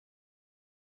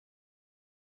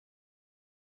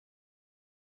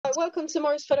Right, welcome to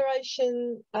Morris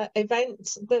Federation event.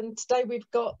 Then today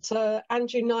we've got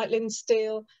Andrew Knight, Lin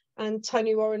Steel and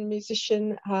Tony Warren,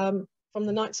 musician from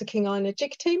the Knights of King Iron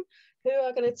Jig team, who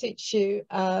are going to teach you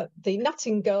the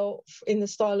nutting girl in the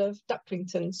style of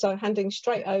Ducklington. So handing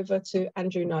straight over to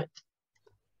Andrew Knight.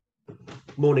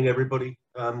 Morning, everybody.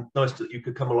 Nice that you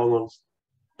could come along on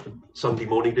Sunday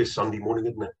morning. This Sunday morning,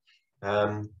 isn't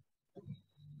it?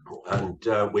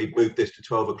 We've moved this to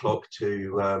 12 o'clock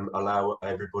to allow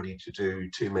everybody to do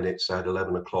 2 minutes at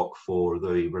 11 o'clock for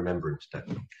the Remembrance Day.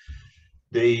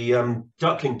 The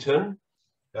Ducklington,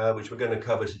 which we're going to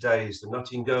cover today, is the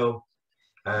nutting girl.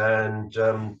 And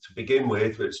to begin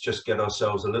with, let's just get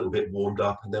ourselves a little bit warmed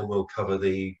up, and then we'll cover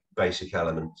the basic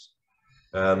elements.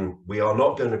 We are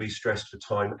not going to be stressed for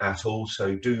time at all,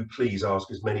 so do please ask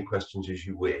as many questions as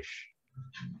you wish.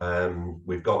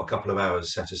 We've got a couple of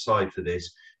hours set aside for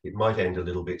this. It might end a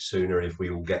little bit sooner if we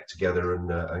all get together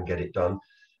and get it done.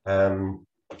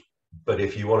 But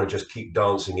if you want to just keep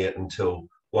dancing it until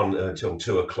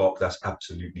 2 o'clock, that's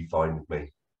absolutely fine with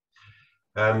me.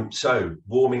 So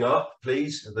warming up,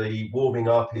 please. The warming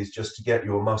up is just to get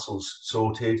your muscles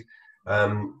sorted,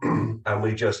 and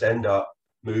we just end up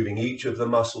moving each of the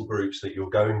muscle groups that you're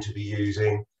going to be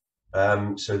using,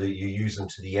 so that you use them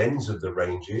to the ends of the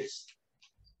ranges,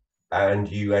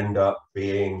 and you end up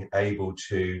being able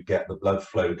to get the blood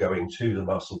flow going to the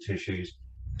muscle tissues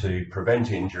to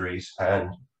prevent injuries,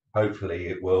 and hopefully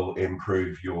it will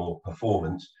improve your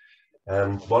performance.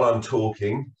 While I'm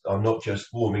talking, I'm not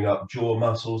just warming up jaw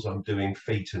muscles, I'm doing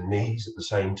feet and knees at the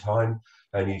same time,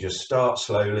 and you just start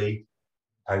slowly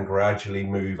and gradually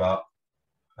move up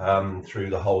through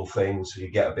the whole thing, so you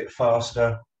get a bit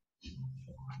faster,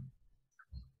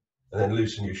 and then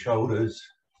loosen your shoulders,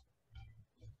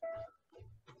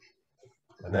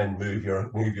 and then move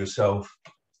yourself.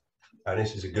 And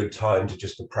this is a good time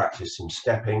to practice some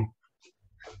stepping.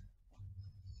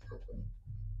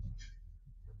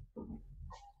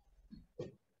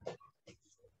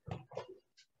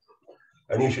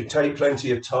 And you should take plenty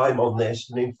of time on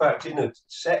this. And in fact, in a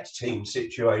set team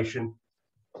situation,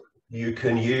 you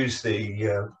can use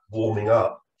the warming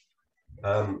up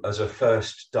as a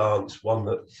first dance, one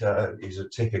that is a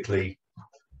typically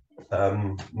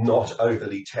not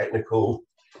overly technical,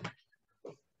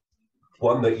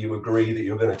 one that you agree that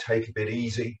you're going to take a bit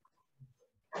easy.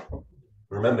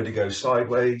 Remember to go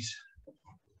sideways,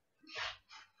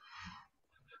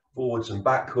 forwards and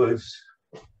backwards,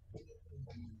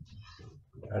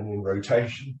 and in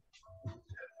rotation.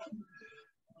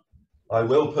 I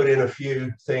will put in a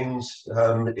few things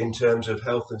in terms of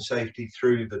health and safety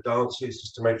through the dances,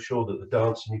 just to make sure that the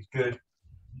dancing is good.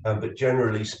 But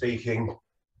generally speaking,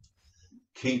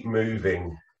 keep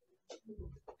moving.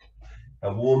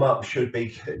 A warm-up should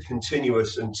be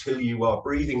continuous until you are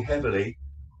breathing heavily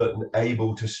but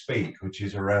able to speak, which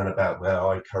is around about where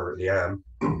I currently am.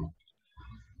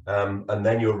 And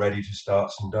then you're ready to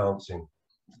start some dancing.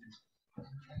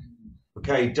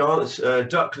 Okay,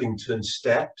 Ducklington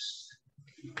steps.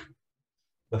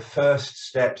 The first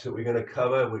steps that we're going to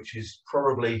cover, which is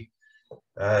probably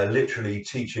literally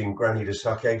teaching Granny to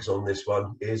suck eggs on this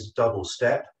one, is double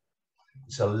step.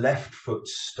 It's a left foot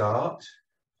start.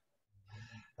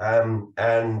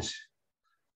 And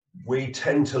we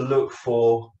tend to look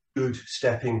for good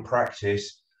stepping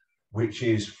practice, which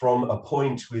is from a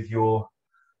point with your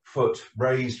foot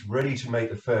raised, ready to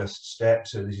make the first step.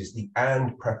 So this is the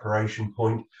and preparation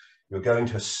point. You're going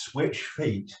to switch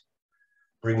feet,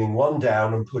 bringing one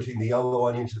down and putting the other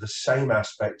one into the same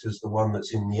aspect as the one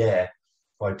that's in the air.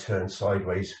 If I turn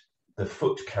sideways, the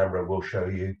foot camera will show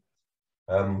you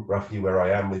roughly where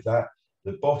I am with that.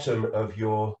 The bottom of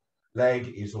your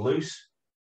leg is loose,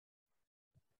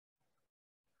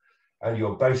 and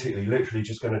you're basically literally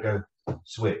just going to go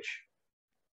switch,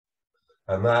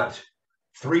 and that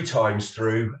 3 times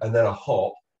through, and then a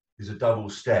hop is a double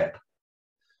step.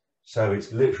 So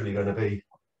it's literally going to be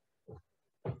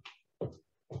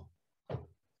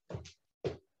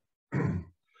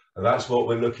and that's what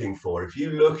we're looking for. If you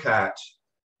look at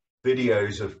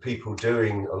videos of people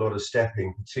doing a lot of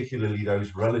stepping, particularly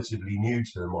those relatively new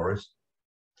to the Morris,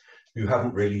 who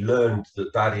haven't really learned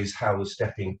that that is how the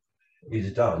stepping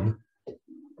is done,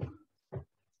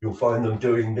 you'll find them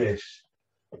doing this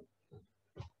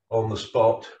on the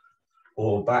spot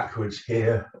or backwards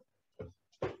here.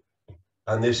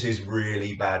 And this is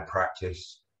really bad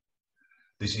practice.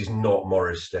 This is not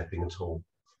Morris stepping at all.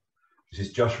 This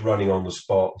is just running on the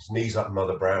spot. It's knees up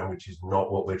Mother Brown, which is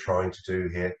not what we're trying to do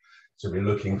here. So we're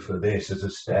looking for this as a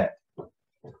step.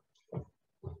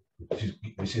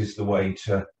 This is the way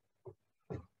to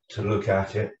look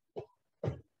at it.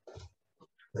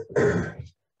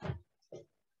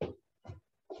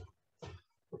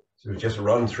 So just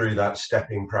run through that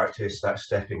stepping practice, that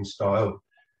stepping style,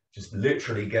 just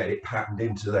literally get it patterned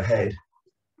into the head.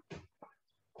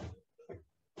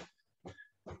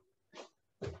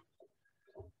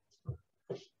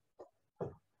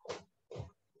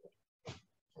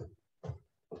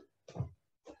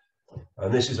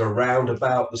 And this is around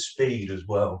about the speed as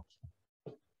well.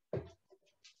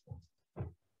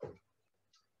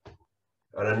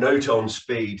 And a note on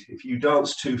speed, if you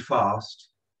dance too fast,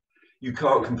 you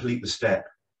can't complete the step.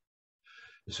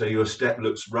 So your step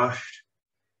looks rushed,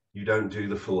 you don't do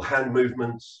the full hand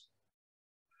movements,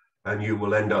 and you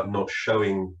will end up not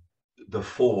showing the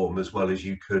form as well as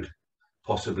you could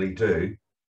possibly do.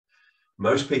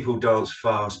 Most people dance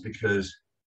fast because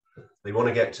they want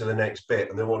to get to the next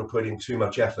bit and they want to put in too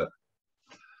much effort.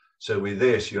 So with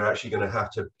this, you're actually going to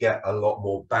have to get a lot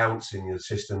more bounce in your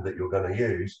system that you're going to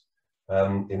use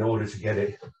in order to get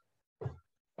it.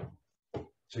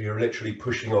 So you're literally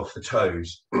pushing off the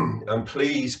toes. And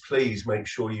please, please make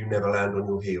sure you never land on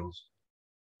your heels.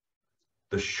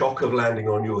 The shock of landing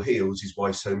on your heels is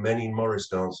why so many Morris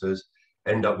dancers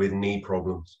end up with knee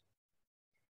problems,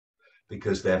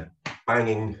 because they're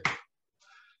banging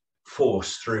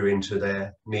force through into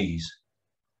their knees.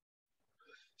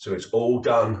 So it's all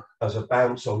done as a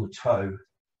bounce on the toe.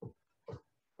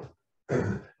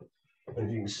 And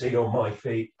you can see on my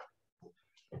feet,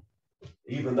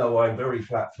 even though I'm very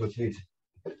flat-footed,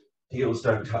 heels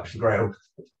don't touch the ground.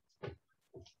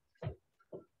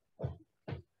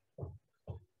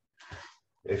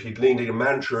 If you'd needed a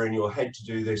mantra in your head to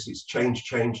do this, it's change,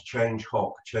 change, change,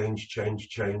 hop, change, change,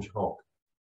 change, hop.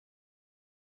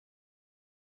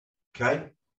 Okay,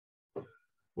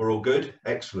 we're all good?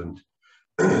 Excellent.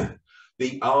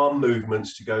 The arm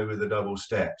movements to go with the double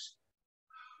steps.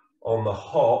 On the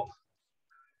hop,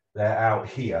 they're out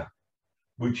here,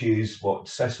 which is what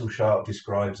Cecil Sharp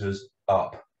describes as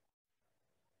up.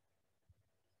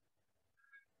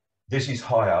 This is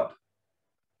high up,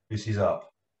 this is up.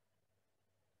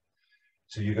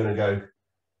 So you're going to go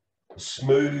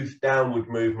smooth downward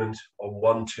movement on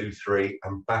 1, 2, 3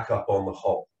 and back up on the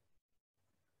hop.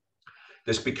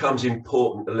 This becomes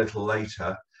important a little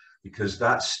later because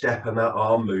that step and that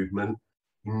arm movement,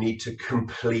 you need to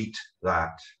complete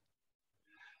that.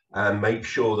 And make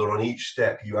sure that on each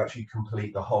step you actually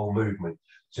complete the whole movement.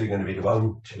 So you're going to be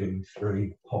 1, 2,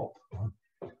 3, hop. 1,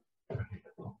 2, 3,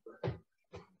 hop.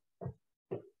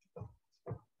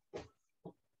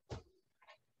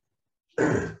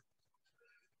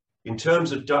 In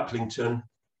terms of Ducklington,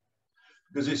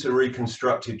 because it's a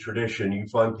reconstructed tradition, you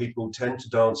find people tend to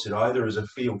dance it either as a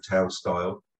field town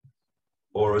style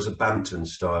or as a Bampton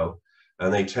style,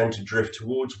 and they tend to drift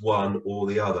towards one or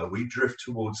the other. We drift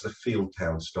towards the field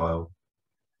town style.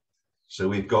 So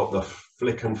we've got the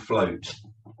flick and float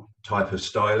type of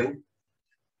styling.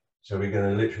 So we're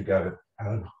going to literally go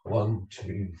 1,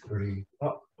 2, 3,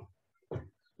 up.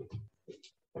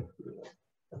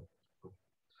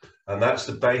 And that's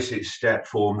the basic step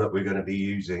form that we're going to be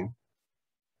using.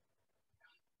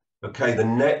 Okay, the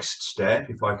next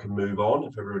step, if I can move on,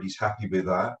 if everybody's happy with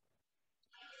that.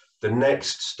 The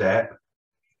next step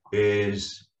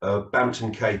is a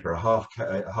Bampton caper, a half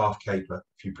caper,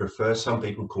 if you prefer. Some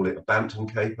people call it a Bampton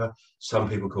caper, some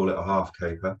people call it a half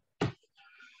caper,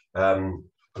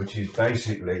 which is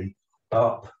basically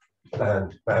up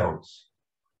and bounce.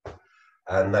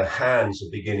 And the hands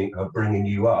are bringing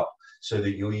you up so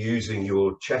that you're using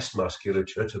your chest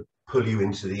musculature to pull you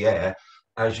into the air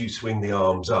as you swing the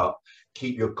arms up.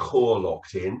 Keep your core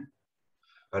locked in.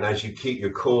 And as you keep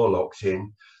your core locked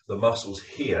in, the muscles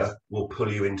here will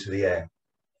pull you into the air.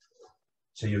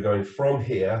 So you're going from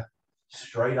here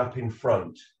straight up in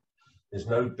front. There's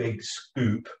no big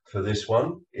scoop for this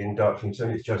one in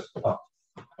Ducklington, it's just up.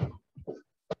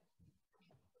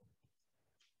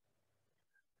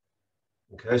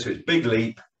 Okay, so it's big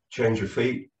leap, change your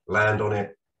feet, land on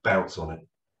it, bounce on it.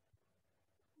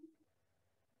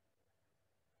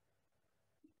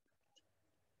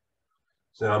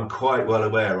 So I'm quite well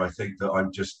aware, I think, that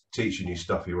I'm just teaching you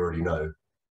stuff you already know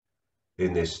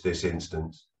in this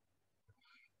instance.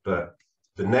 But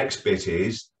the next bit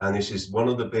is, and this is one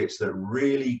of the bits that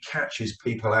really catches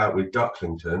people out with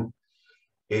Ducklington,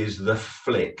 is the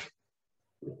flick.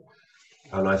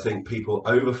 And I think people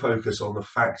over-focus on the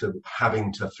fact of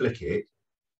having to flick it,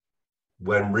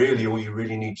 when really all you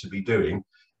really need to be doing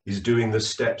is doing the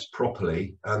steps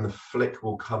properly, and the flick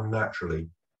will come naturally.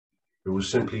 It will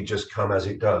simply just come as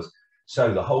it does.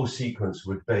 So the whole sequence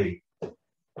would be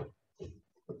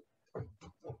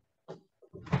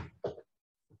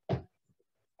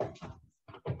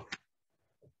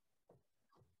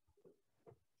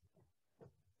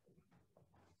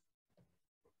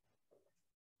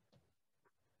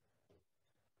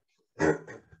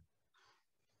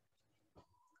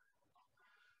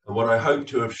And what I hope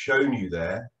to have shown you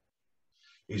there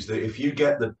is that if you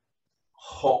get the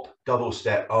hop double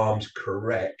step arms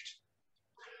correct,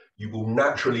 you will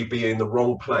naturally be in the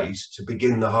wrong place to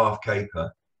begin the half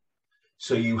caper.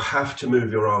 So you have to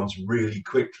move your arms really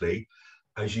quickly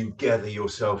as you gather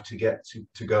yourself to get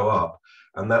to go up.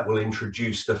 And that will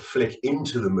introduce the flick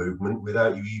into the movement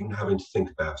without you even having to think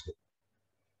about it.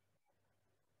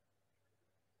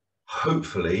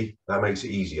 Hopefully that makes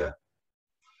it easier.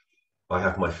 I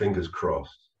have my fingers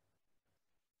crossed.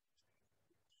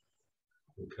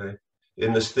 Okay.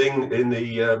 In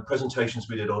the presentations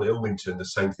we did on Ilmington, the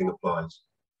same thing applies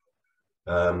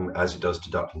as it does to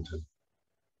Ducklington.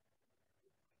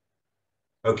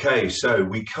 Okay, so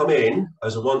we come in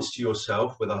as a once to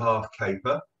yourself with a half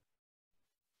caper.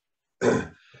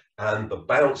 And the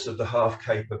bounce of the half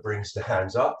caper brings the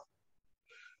hands up,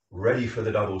 ready for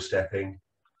the double stepping.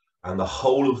 And the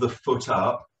whole of the foot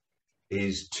up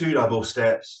is 2 double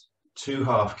steps, 2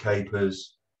 half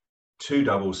capers, 2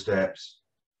 double steps,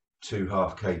 2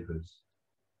 half capers.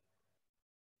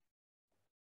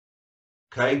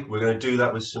 Okay, we're going to do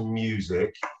that with some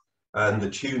music. And the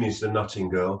tune is the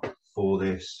Nuttingale for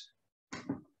this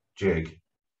jig.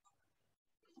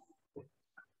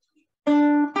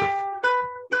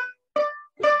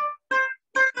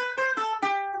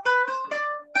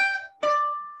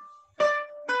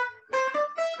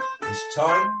 This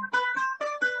time.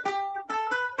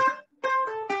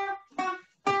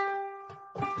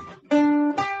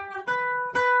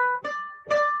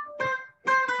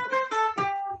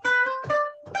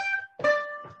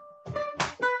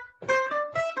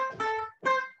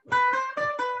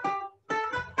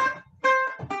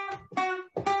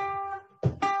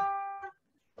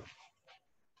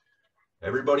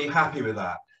 Everybody happy with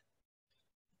that?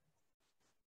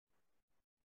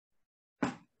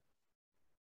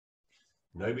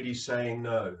 Nobody's saying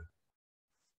no.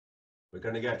 We're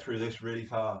going to get through this really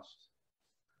fast.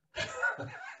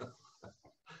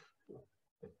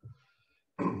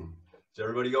 So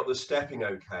everybody got the stepping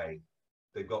okay?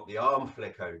 They've got the arm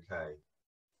flick okay?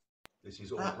 This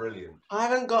is all brilliant. I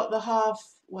haven't got the half,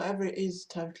 whatever it is,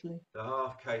 totally. The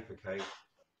half caper, Kate.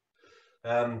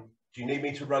 Do you need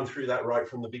me to run through that right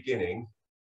from the beginning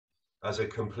as a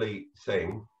complete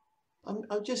thing?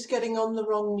 I'm just getting on the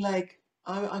wrong leg.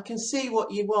 I can see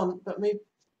what you want, but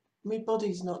my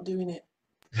body's not doing it.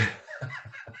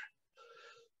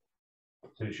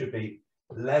 So it should be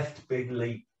left, big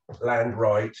leap, land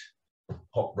right,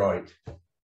 hop right.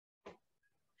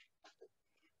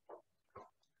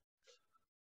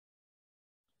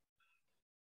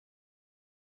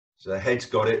 So the head's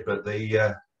got it, but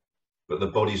the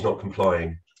body's not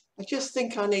complying. I just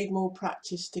think I need more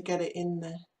practice to get it in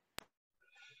there.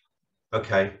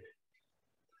 Okay.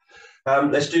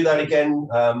 Let's do that again,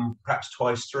 perhaps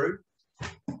twice through.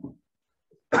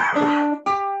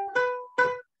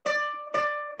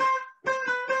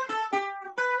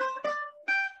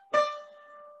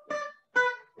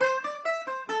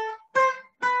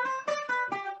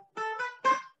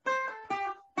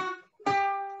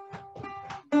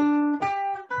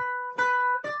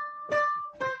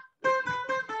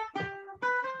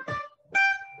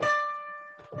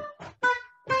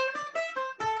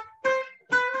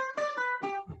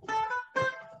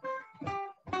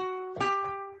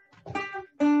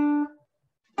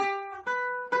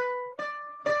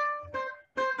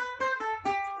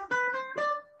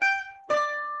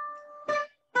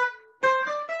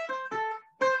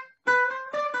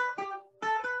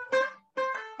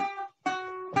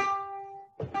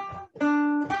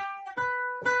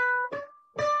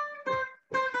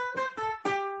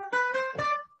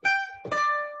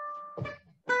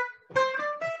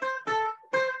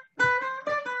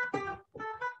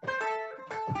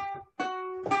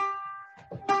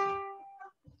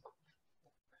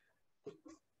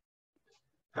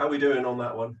 How are we doing on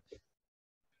that one?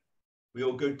 We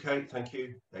all good, Kate? Thank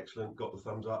you. Excellent. Got the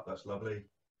thumbs up. That's lovely.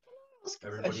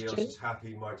 Everybody else is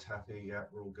happy. Mike's happy. Yeah,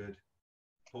 we're all good.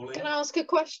 Pauline? Can I ask a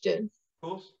question? Of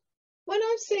course. When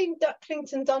I've seen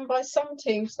Ducklington done by some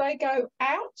teams, they go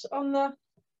out on the,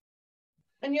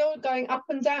 and you're going up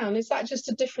and down. Is that just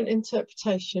a different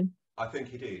interpretation? I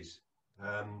think it is.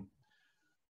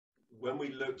 When we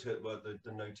looked at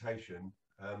the notation,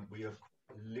 we have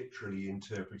literally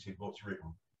interpreted what's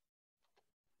written.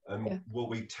 And what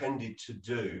we tended to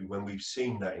do when we've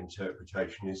seen that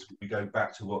interpretation is we go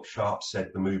back to what Sharp said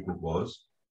the movement was,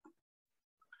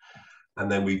 and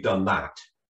then we've done that,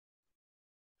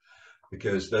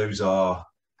 because those are,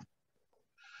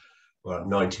 well,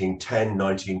 1910,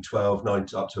 1912,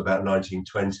 up to about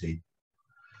 1920,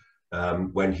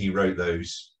 when he wrote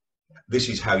those. This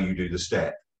is how you do the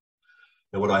step.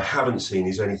 Now, what I haven't seen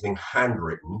is anything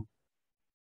handwritten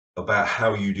about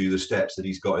how you do the steps that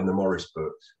he's got in the Morris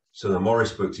books. So the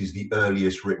Morris books is the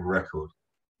earliest written record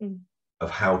of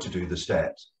how to do the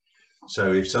steps.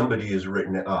 So if somebody has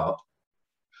written it up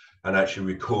and actually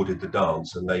recorded the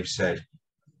dance and they've said,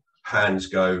 hands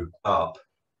go up,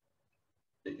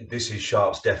 this is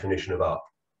Sharp's definition of up.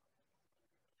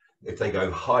 If they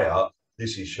go high up,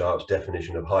 this is Sharp's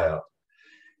definition of high up.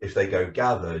 If they go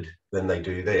gathered, then they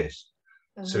do this.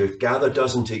 So if gather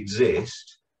doesn't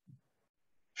exist,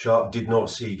 Sharp did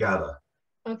not see gather.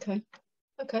 Okay.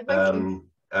 Okay, thank you.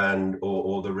 And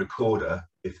or the recorder,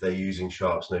 if they're using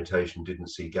Sharp's notation, didn't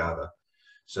see gather.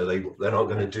 So they're not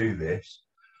going to do this.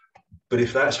 But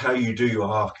if that's how you do your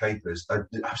half capers,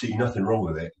 absolutely nothing wrong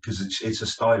with it, because it's a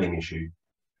styling issue.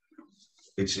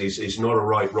 It's not a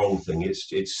right wrong thing.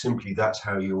 It's simply that's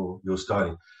how you're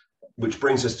styling. Which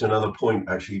brings us to another point.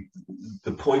 Actually,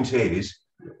 the point is,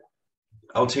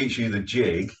 I'll teach you the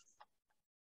jig,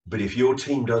 but if your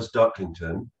team does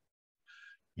Ducklington,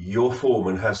 your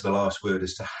foreman has the last word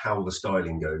as to how the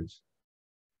styling goes.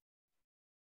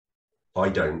 I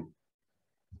don't.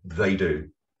 They do,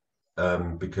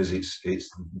 because it's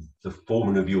the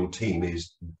foreman of your team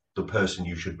is the person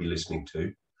you should be listening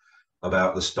to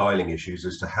about the styling issues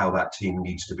as to how that team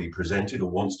needs to be presented or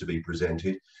wants to be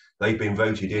presented. They've been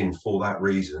voted in for that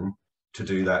reason to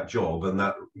do that job, and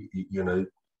that, you know,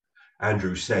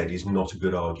 Andrew said is not a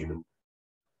good argument.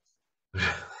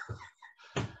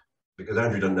 Because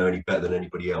Andrew doesn't know any better than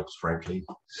anybody else, frankly.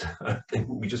 So I think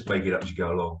we just make it up as you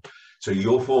go along. So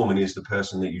your foreman is the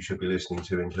person that you should be listening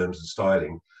to in terms of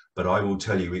styling, but I will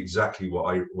tell you exactly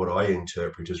what I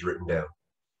interpret as written down.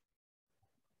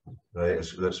 Right,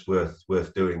 that's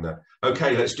worth doing that.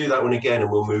 Okay, let's do that one again,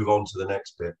 and we'll move on to the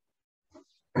next bit.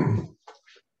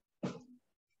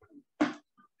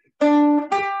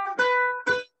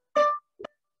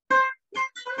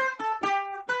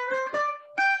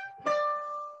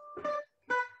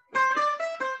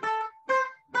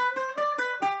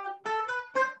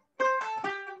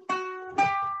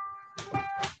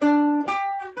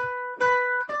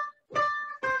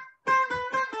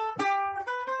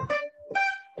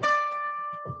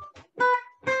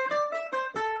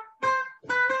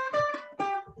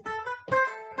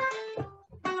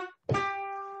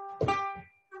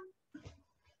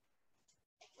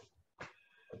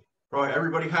 Right,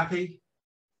 everybody happy?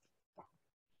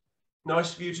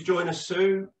 Nice of you to join us,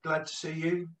 Sue. Glad to see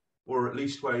you, or at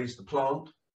least ways the plant.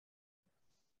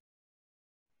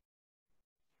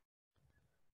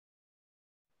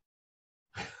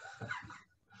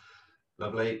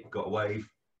 Lovely, got a wave.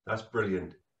 That's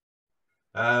brilliant.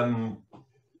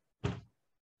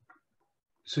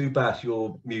 Sue Bass,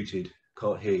 you're muted.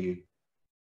 Can't hear you.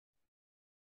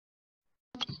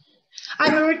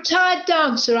 I'm a retired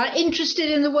dancer. I'm interested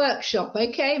in the workshop,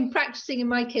 okay? I'm practicing in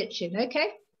my kitchen, okay?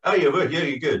 Oh, yeah, well, yeah,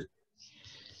 you're good.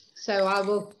 So I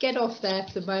will get off there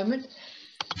for the moment.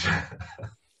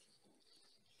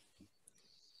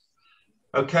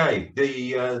 Okay,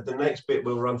 the next bit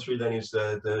we'll run through then is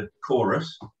the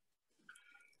chorus.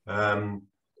 And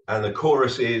the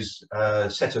chorus is a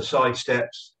set of side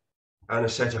steps and a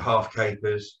set of half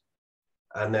capers,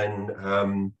 and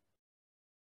then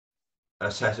a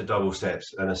set of double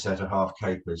steps and a set of half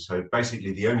capers. So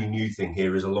basically the only new thing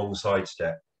here is a long side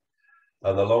step.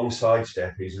 And the long side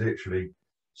step is literally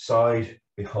side,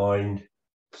 behind,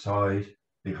 side,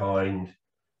 behind,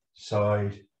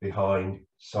 side, behind,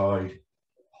 side,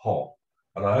 hop.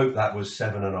 And I hope that was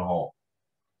 7 and a hop.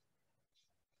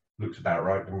 Looks about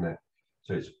right, doesn't it?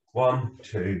 So it's 1,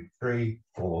 2, 3,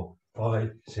 4,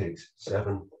 5, 6,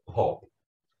 7, hop.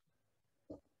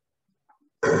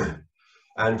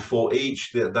 And for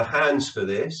each, the hands for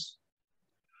this,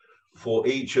 for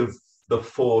each of the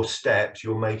 4 steps,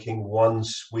 you're making one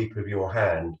sweep of your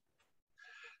hand.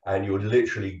 And you're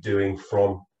literally doing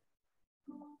from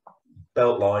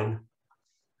belt line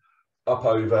up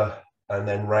over and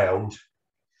then round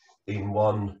in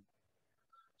one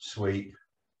sweep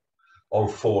on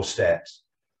 4 steps.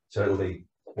 So it'll be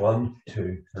 1,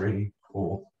 2, 3,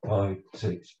 4, 5,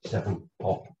 6, 7,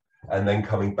 hop, and then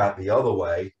coming back the other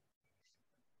way.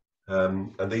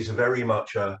 And these are very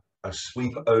much a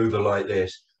sweep over like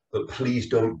this, but please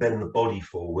don't bend the body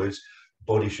forwards.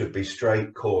 Body should be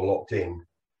straight, core locked in.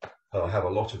 I'll have a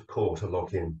lot of core to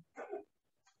lock in.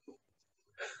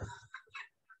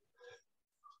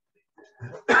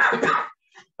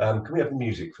 Can we have the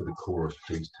music for the chorus,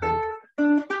 please, Tony?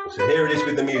 So here it is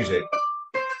with the music.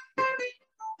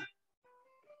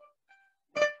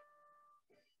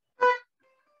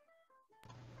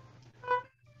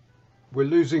 We're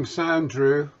losing sound,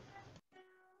 Drew.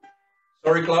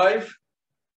 Sorry, Clive.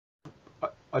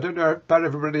 I don't know about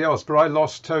everybody else, but I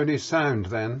lost Tony's sound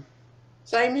then.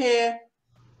 Same here.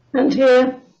 And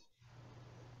here.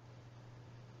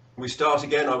 We start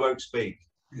again, I won't speak.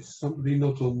 Is somebody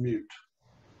not on mute?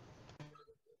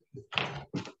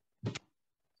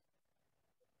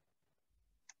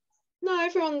 No,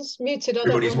 everyone's muted. I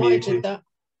Everybody's don't know why I muted. did that.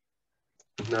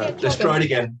 No, Yeah, let's try it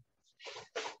again.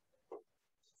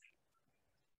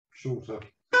 Shorter.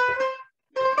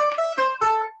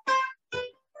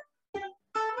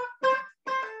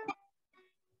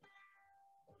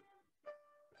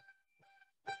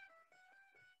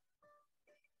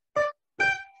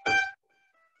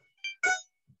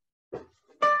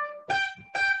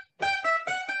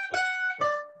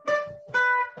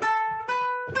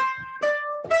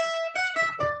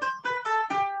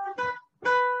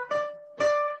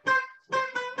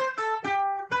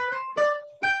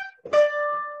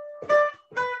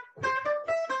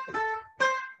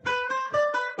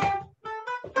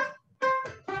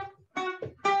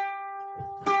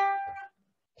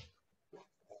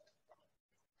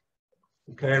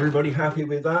 Okay, everybody happy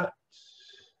with that?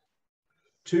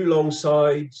 2 long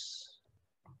sides,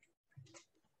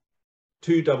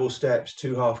 2 double steps,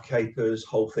 2 half capers,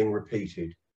 whole thing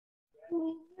repeated.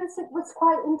 Yes, it was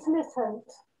quite intermittent.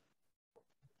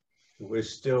 We're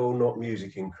still not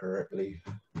musicking correctly.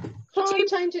 Try and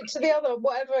change it to the other,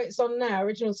 whatever it's on now,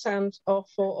 original sound off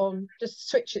or on. Just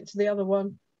switch it to the other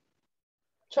one.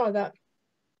 Try that.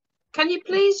 Can you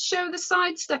please show the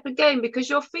side step again? Because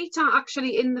your feet aren't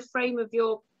actually in the frame of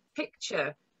your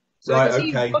picture. So Right, I can see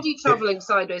okay. your body travelling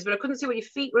sideways, but I couldn't see what your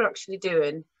feet were actually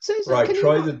doing. Susan, Right, can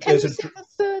try you, the- can you there's a see the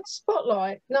third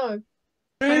spotlight? No.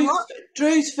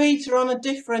 Drew's feet are on a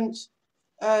different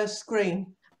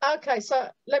screen. Okay, so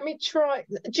let me try.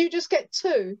 Do you just get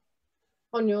 2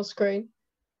 on your screen?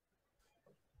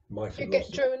 Might You have get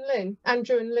lost it. Drew and Lynn,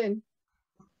 Andrew and Lynn.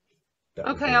 That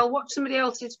would Okay, be- I'll watch somebody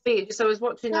else's feet. So I was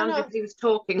watching No, Andrew no. because he was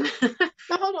talking.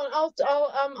 No, hold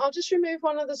on. I'll just remove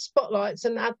one of the spotlights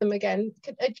and add them again.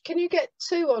 Can you get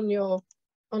 2 on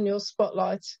your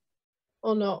spotlight,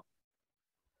 or not?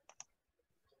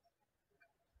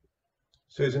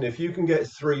 Susan, if you can get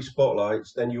 3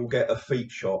 spotlights, then you'll get a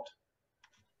feet shot.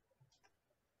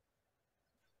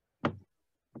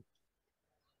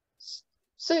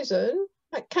 Susan,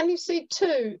 can you see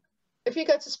 2? If you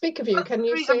go to speaker view, can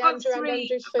you see I've got Andrew and three.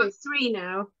 Andrew's I've got feet? 3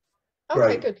 now. Okay,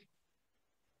 Great. good.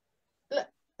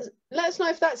 Let us know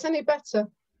if that's any better.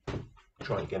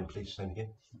 Try again, please. Same again.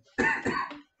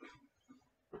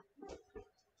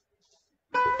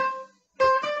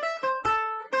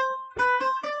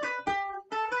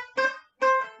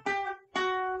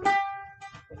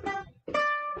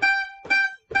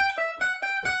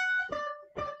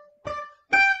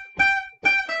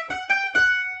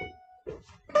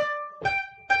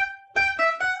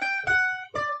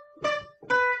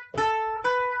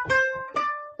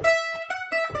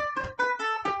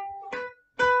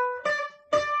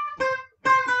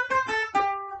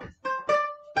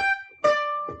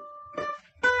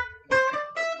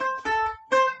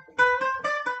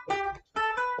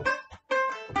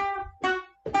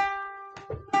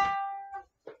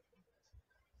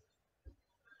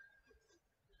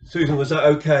 Susan, was that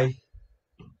okay?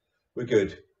 We're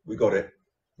good. We got it.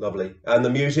 Lovely. And the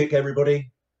music,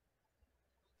 everybody?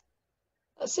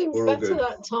 That seemed We're all better good.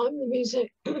 that time, the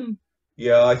music.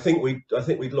 Yeah, I think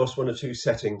we'd lost 1 or 2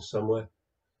 settings somewhere.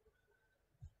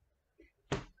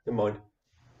 Never mind.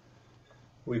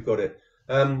 We've got it.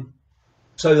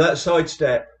 So that side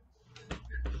step,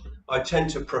 I tend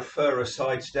to prefer a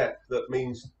side step that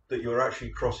means that you're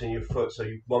actually crossing your foot, so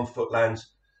one foot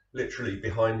lands literally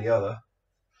behind the other,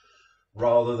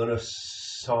 rather than a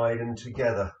side and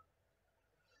together.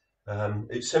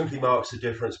 It simply marks the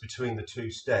difference between the 2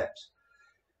 steps.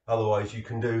 Otherwise, you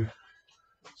can do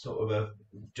sort of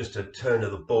just a turn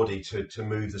of the body to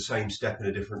move the same step in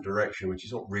a different direction, which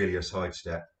is not really a side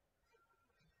step.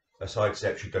 A side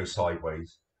step should go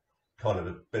sideways, kind of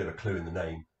a bit of a clue in the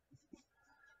name.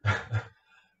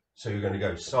 So you're going to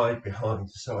go side, behind,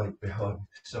 side, behind,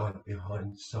 side,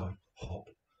 behind, side, hop.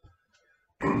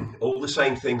 All the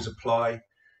same things apply.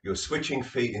 You're switching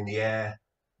feet in the air,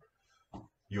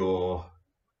 your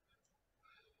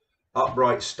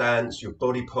upright stance, your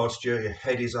body posture, your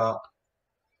head is up.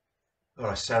 Oh,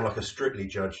 I sound like a Strictly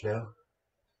judge now.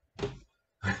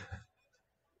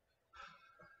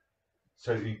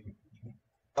 So you,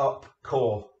 up,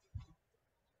 core.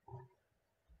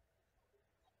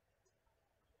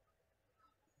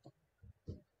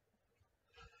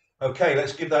 Okay,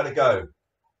 let's give that a go.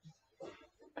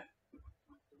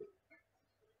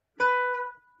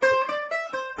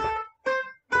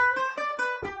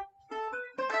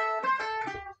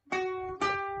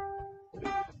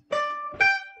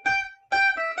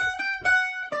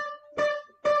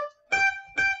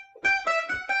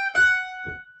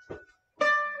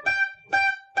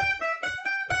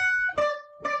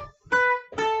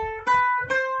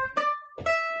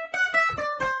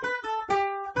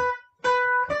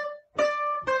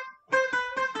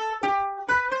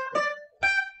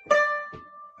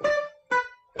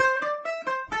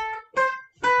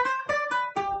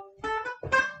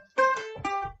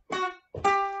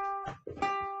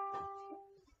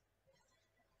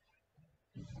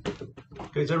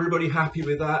 Is everybody happy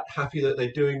with that? Happy that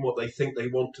they're doing what they think they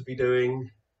want to be doing?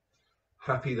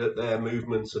 Happy that their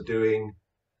movements are doing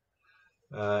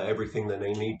everything that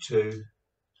they need to?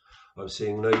 I'm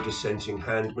seeing no dissenting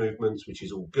hand movements, which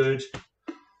is all good.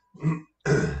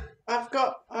 I've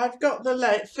got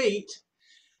the feet.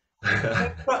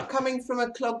 But coming from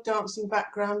a clog dancing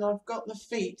background, I've got the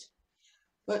feet,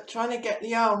 but trying to get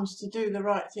the arms to do the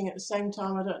right thing at the same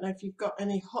time. I don't know if you've got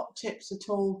any hot tips at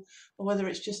all, or whether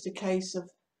it's just a case of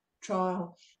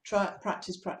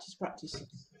practice.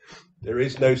 There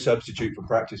is no substitute for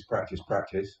practice, practice,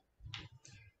 practice.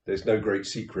 There's no great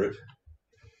secret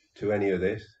to any of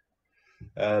this.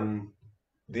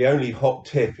 The only hot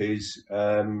tip is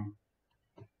I'm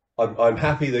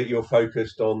happy that you're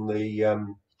focused on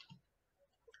the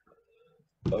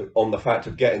fact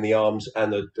of getting the arms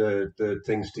and the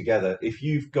things together. If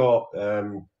you've got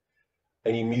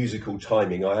any musical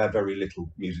timing, I have very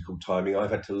little musical timing.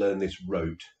 I've had to learn this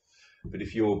rote. But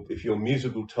if your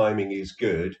musical timing is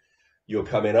good, you're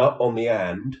coming up on the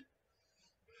and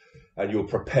you're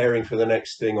preparing for the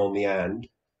next thing on the and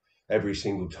every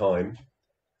single time.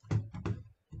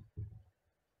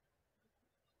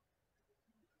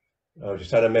 I've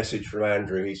just had a message from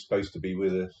Andrew. He's supposed to be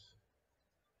with us.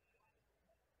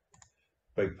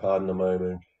 Beg pardon a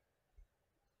moment.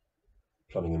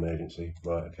 Plumbing emergency.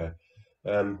 Right, okay.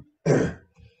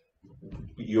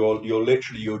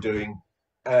 You're doing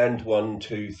and 1,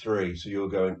 2, 3. So you're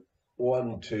going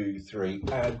 1, 2, 3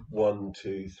 and 1,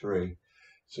 2, 3.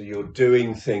 So you're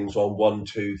doing things on 1,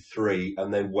 2, 3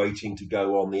 and then waiting to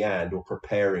go on the and or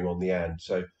preparing on the and.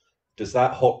 So does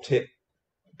that hot tip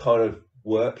kind of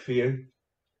work for you?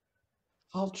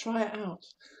 I'll try it out.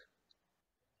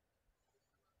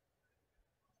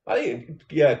 I think,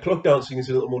 yeah, clog dancing is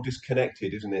a little more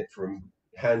disconnected, isn't it, from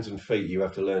hands and feet? You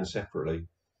have to learn separately.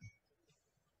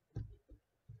 I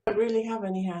don't really have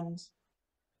any hands.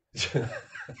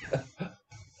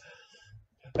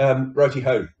 Righty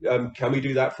ho. Can we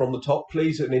do that from the top,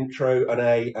 please? An intro, an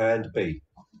A and B.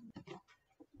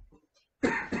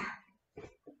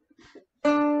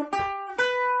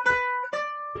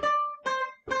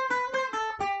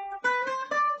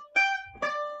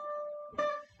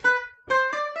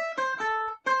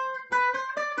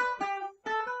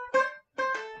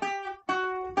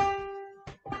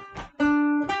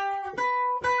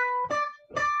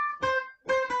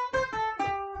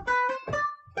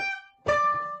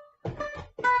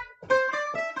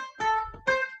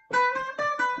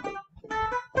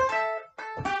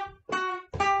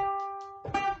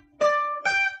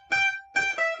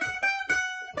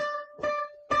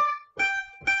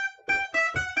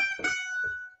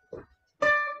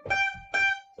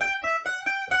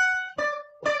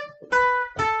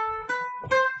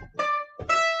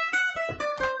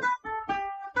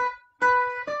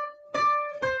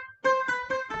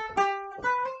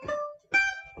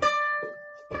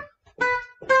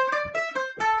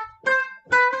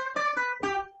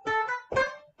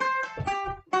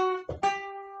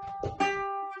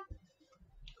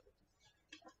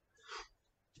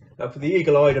 Now, for the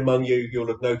eagle-eyed among you, you'll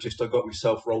have noticed I got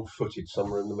myself wrong-footed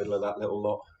somewhere in the middle of that little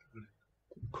lot.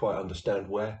 Quite understand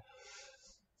where.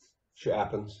 Shit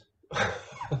happens.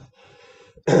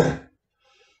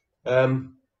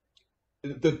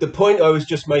 The point I was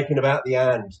just making about the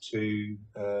and to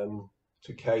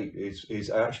Kate is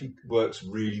actually works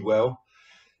really well.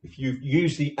 If you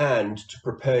use the and to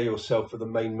prepare yourself for the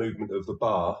main movement of the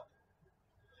bar,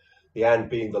 the and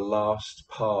being the last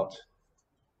part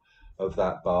of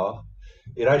that bar,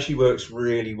 it actually works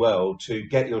really well to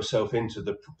get yourself into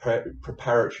the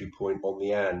preparatory point on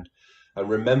the and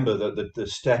remember that the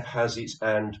step has its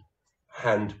and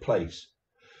hand place,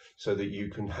 so that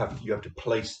you have to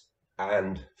place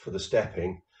and for the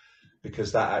stepping,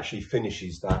 because that actually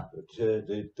finishes that.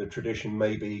 The tradition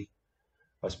may be,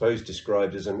 I suppose,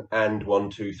 described as an and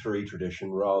 1, 2, 3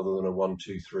 tradition rather than a 1,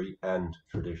 2, 3 and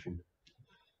tradition.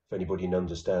 If anybody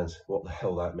understands what the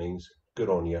hell that means, good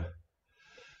on you.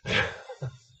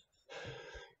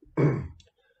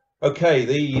 Okay,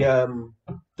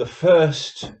 the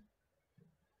first,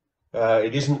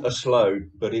 it isn't a slow,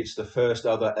 but it's the first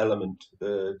other element,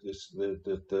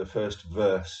 the first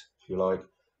verse, if you like,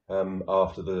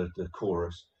 after the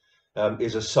chorus,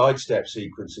 is a sidestep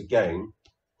sequence again,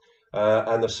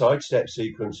 and the sidestep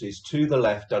sequence is to the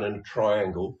left done in a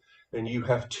triangle, and you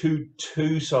have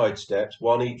two side steps,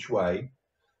 one each way,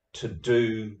 to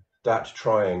do that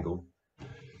triangle.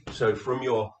 So from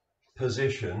your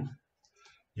position,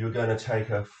 you're going to take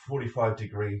a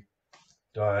 45-degree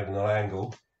diagonal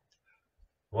angle,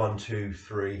 1, 2,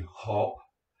 3, hop,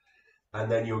 and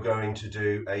then you're going to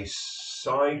do a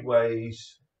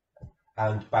sideways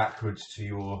and backwards to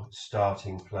your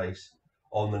starting place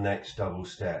on the next double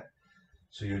step.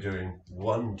 So you're doing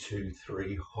 1, 2,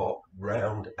 3, hop,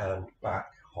 round and back,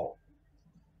 hop.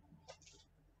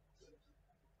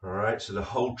 All right, so the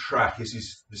whole track, this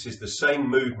is the same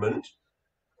movement,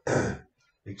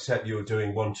 except you're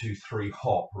doing 1, 2, 3,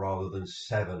 hop rather than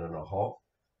 7 and a hop.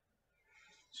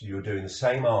 So you're doing the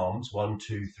same arms, 1,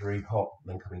 2, 3, hop,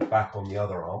 then coming back on the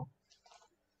other arm.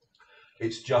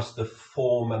 It's just the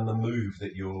form and the move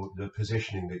that the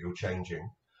positioning that you're changing,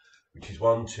 which is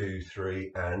 1, 2,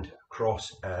 3, and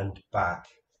cross and back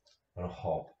and a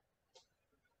hop.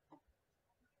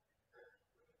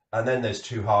 And then there's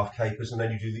 2 half capers, and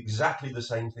then you do exactly the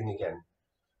same thing again.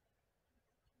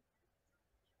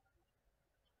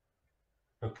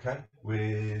 Okay,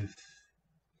 with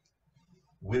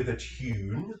a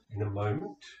tune in a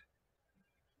moment,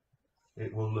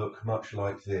 it will look much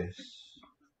like this.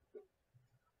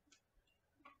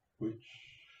 Which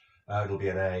It'll be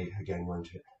an A again,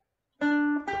 won't it?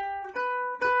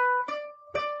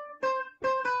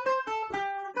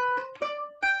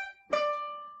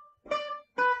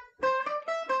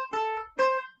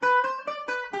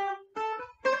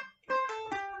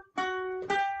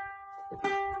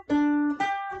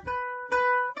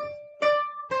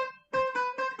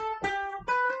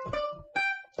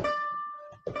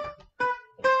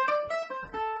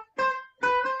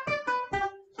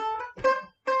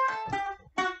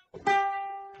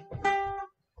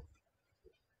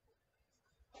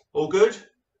 All good?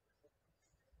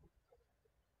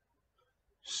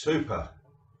 Super.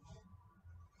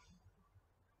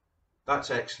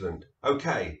 That's excellent.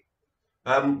 Okay.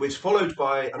 It's followed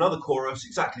by another chorus,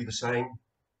 exactly the same.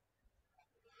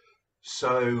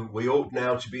 So we ought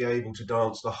now to be able to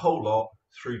dance the whole lot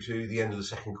through to the end of the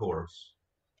second chorus.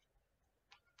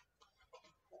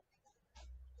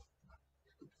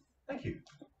 Thank you.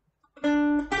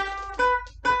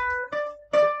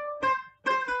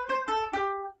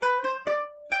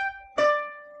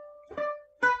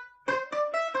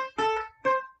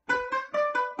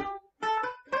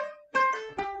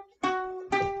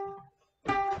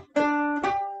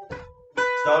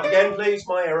 Start again, please,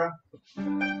 my error.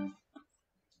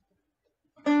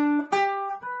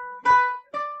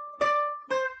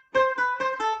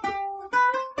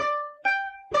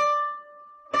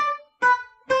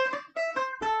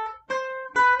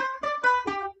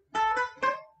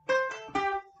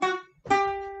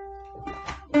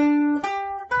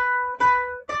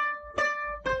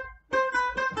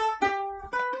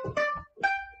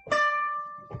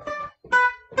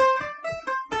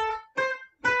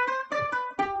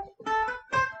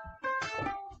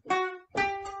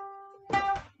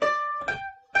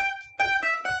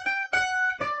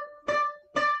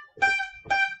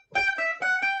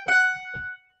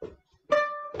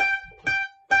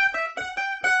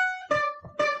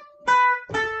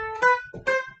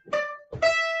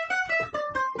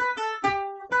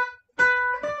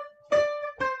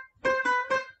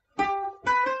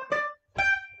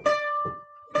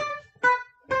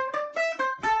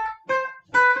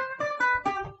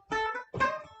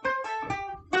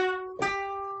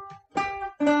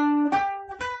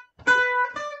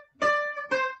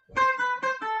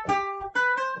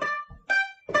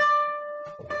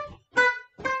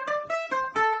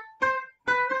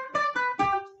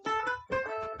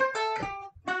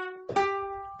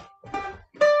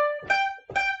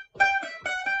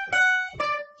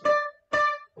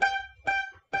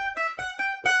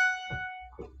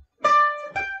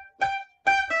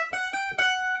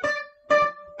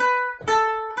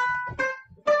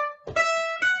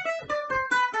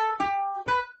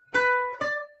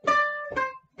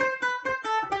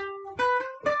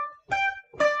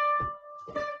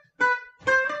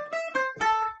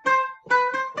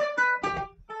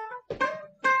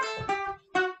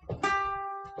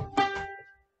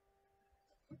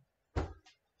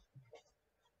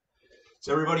 Is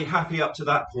everybody happy up to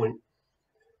that point?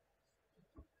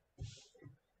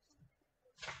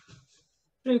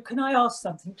 Drew, can I ask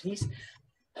something, please?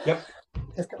 Yep.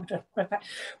 Just got to right back.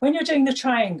 When you're doing the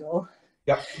triangle,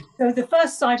 Yep. so the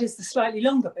first side is the slightly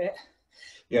longer bit.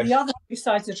 Yes. The other 2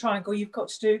 sides of the triangle you've got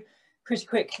to do pretty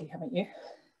quickly, haven't you?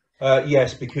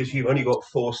 Yes, because you've only got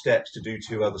 4 steps to do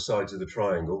 2 other sides of the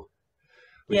triangle,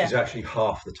 which is actually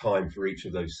half the time for each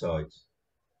of those sides.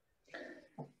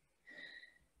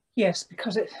 Yes,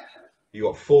 because You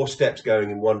got 4 steps going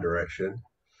in one direction,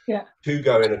 2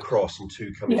 going across and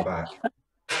 2 coming back.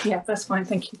 Yeah, that's fine,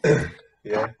 thank you.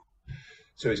 Yeah,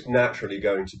 so it's naturally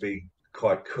going to be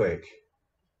quite quick.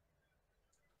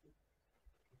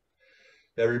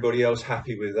 Everybody else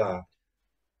happy with that?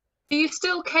 Do you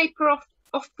still caper off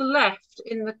the left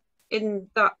in in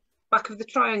that back of the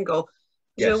triangle.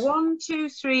 Yes. So 1, 2,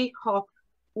 3, hop.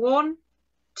 1,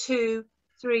 2,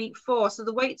 3, 4. So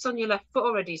the weight's on your left foot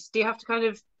already. So do you have to kind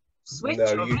of switch?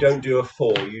 No, you don't do a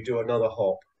 4. You do another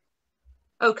hop,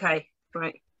 Okay,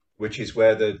 right. which is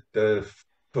where the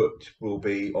foot will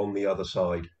be on the other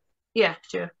side. Yeah,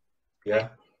 sure. Yeah.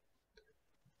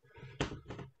 Do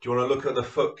you want to look at the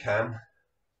foot cam?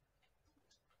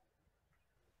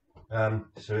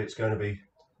 So it's going to be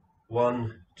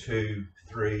 1, 2,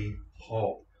 3,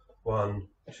 hop. 1,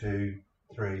 2,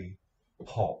 3,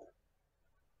 hop.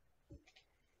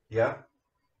 Yeah.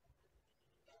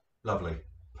 Lovely.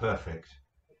 Perfect.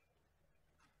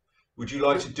 Would you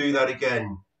like to do that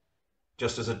again,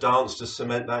 just as a dance to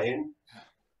cement that in?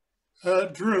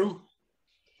 Drew,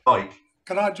 Mike.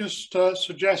 can I just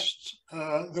suggest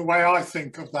the way I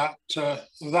think of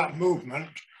that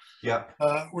movement, Yeah.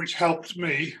 which helped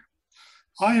me.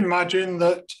 I imagine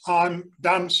that I'm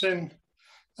dancing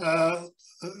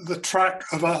the track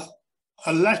of a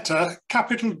letter,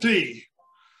 capital D,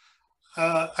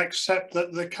 except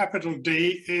that the capital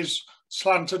D is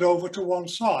slanted over to one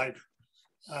side,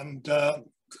 and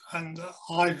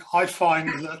I find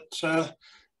that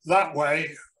that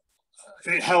way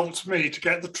it helps me to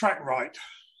get the track right.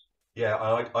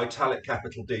 Yeah, italic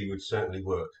capital D would certainly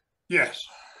work. Yes.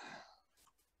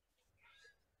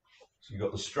 So you've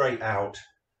got the straight out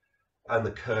and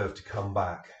the curve to come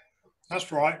back.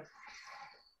 That's right.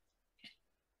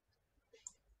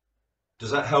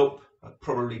 Does that help? That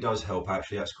probably does help,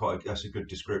 actually. That's a good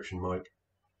description, Mike.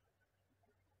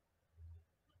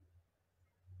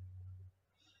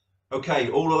 Okay,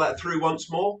 all of that through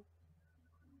once more.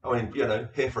 I mean, you know,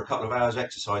 here for a couple of hours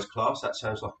exercise class. That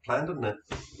sounds like a plan, doesn't it?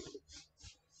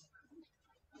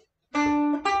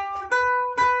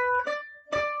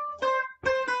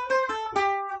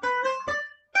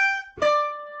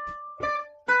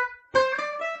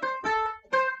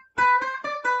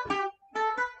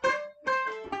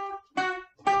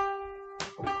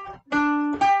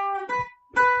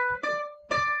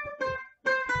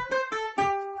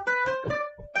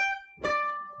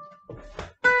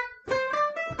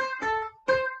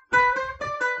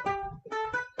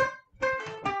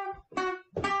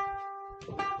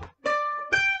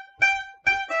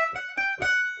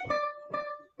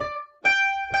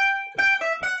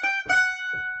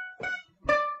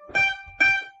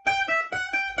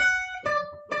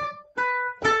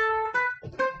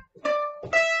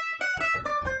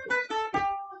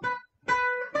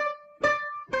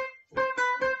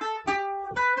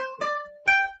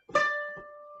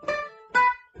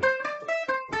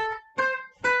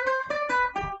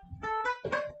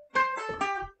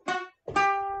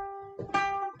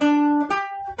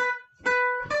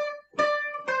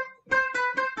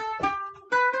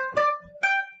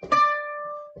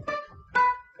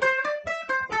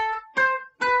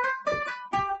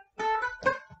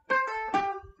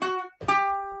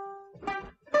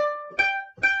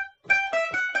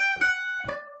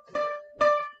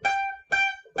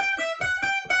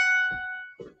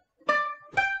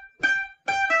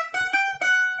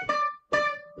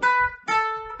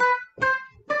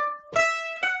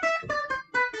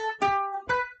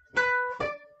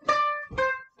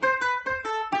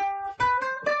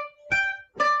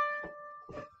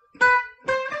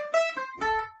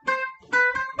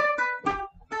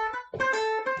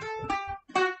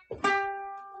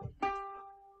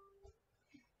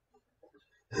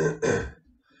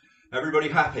 Everybody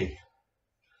happy?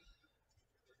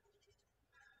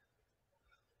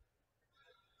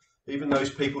 Even those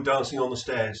people dancing on the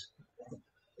stairs.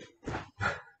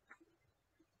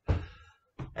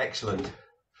 Excellent.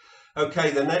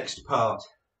 Okay, the next part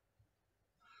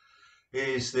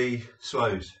is the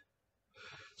slows.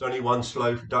 There's only one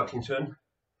slow for Ducklington.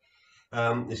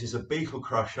 This is a beetle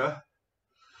crusher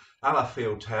a la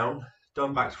Field Town,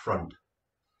 done back to front.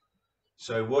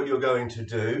 So what you're going to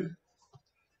do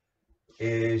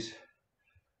is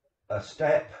a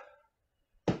step,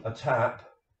 a tap,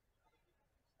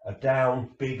 a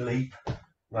down, big leap,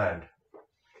 land.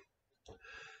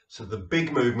 So the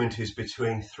big movement is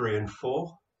between 3 and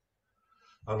 4,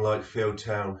 unlike Field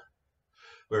Town,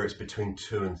 where it's between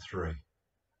 2 and 3.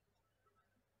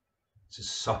 It's a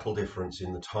subtle difference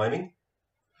in the timing.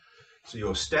 So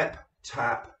your step,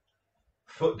 tap,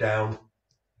 foot down,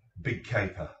 big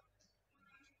caper.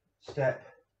 Step,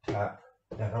 tap,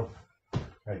 down,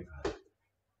 caper.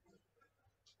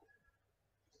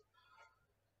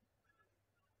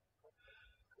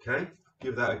 Okay,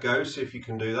 give that a go, see if you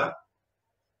can do that.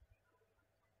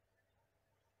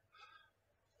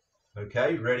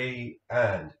 Okay, ready,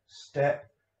 and step,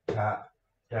 tap,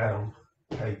 down,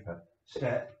 caper.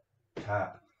 Step,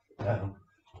 tap, down,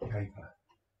 caper.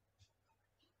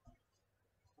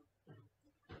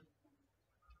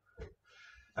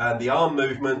 And the arm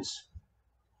movements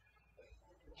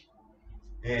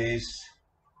is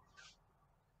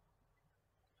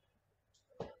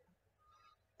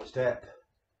step,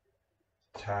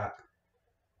 tap,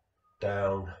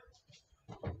 down,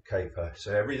 caper.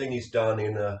 So everything is done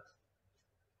in a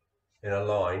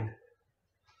line,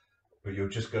 but you're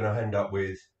just going to end up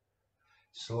with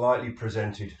slightly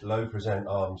presented, low present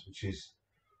arms, which is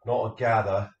not a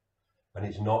gather, and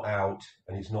it's not out,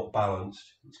 and it's not balanced.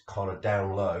 It's kind of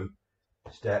down low.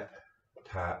 Step,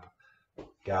 tap,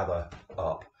 gather,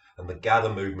 up. And the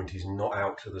gather movement is not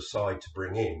out to the side to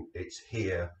bring in, it's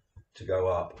here to go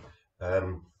up.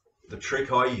 The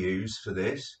trick I use for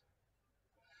this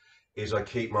is I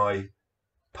keep my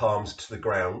palms to the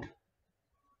ground,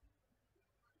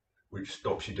 which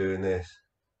stops you doing this.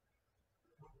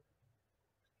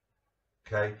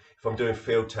 Okay, if I'm doing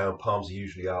Field Town, palms are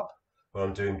usually up. When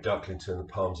I'm doing Ducklington, the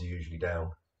palms are usually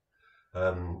down.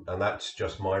 And that's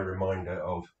just my reminder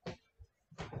of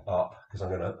up, because I'm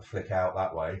going to flick out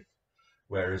that way.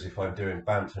 Whereas if I'm doing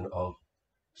Bampton, I'll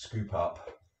scoop up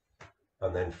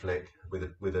and then flick with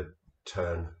a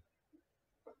turn.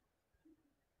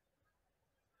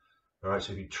 All right,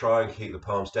 so if you try and keep the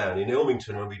palms down. In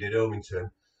Ilmington, when we did Ilmington,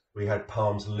 we had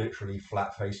palms literally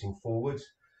flat facing forwards,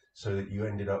 so that you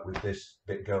ended up with this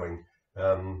bit going.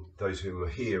 Those who were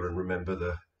here and remember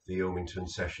the Ilmington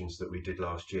sessions that we did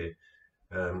last year.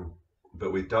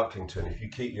 But with Ducklington, if you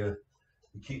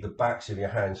keep the backs of your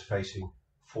hands facing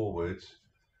forwards,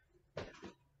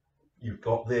 you've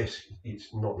got this,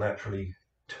 it's not naturally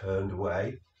turned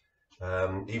away.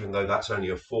 Even though that's only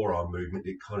a forearm movement,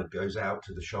 it kind of goes out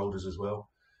to the shoulders as well.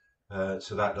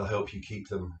 So that'll help you keep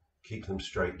them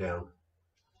straight down.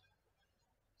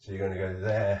 So you're going to go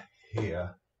there,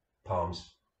 here,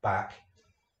 palms back,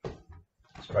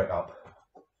 straight up.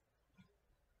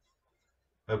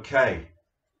 Okay.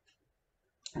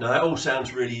 Now that all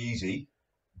sounds really easy.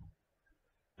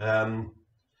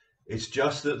 It's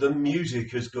just that the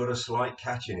music has got a slight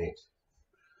catch in it.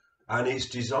 And it's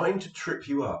designed to trip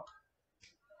you up.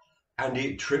 And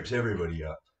it trips everybody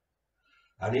up.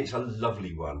 And it's a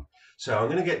lovely one. So I'm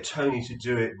going to get Tony to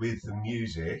do it with the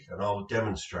music, and I'll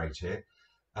demonstrate it.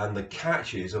 And the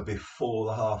catches are before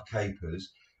the half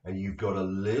capers, and you've got a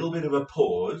little bit of a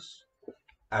pause,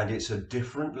 and it's a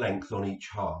different length on each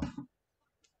half.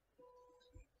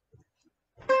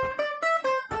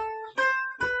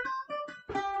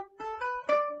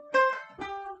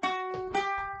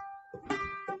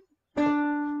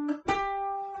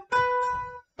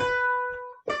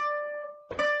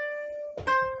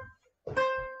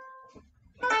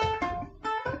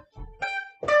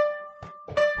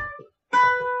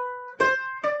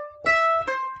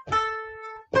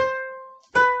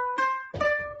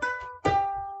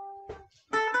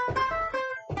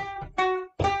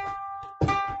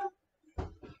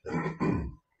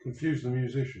 Confuse the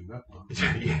musician, that one.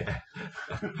 Yeah.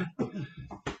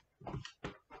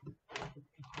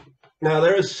 Now,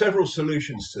 there are several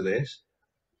solutions to this,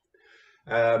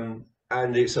 and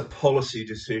it's a policy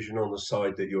decision on the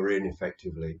side that you're in,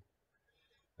 effectively.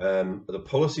 The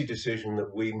policy decision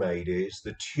that we made is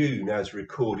the tune, as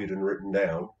recorded and written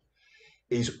down,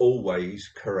 is always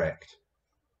correct,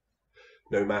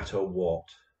 no matter what.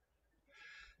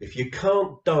 If you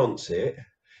can't dance it,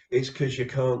 it's because you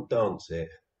can't dance it.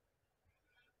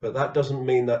 But that doesn't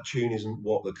mean that tune isn't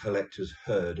what the collectors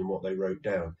heard and what they wrote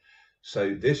down.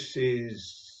 So this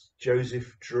is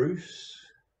Joseph Druce.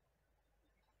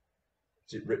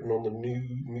 Is it written on the new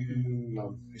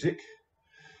music?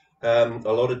 A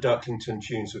lot of Ducklington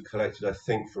tunes were collected, I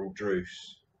think, from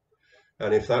Druce.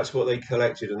 And if that's what they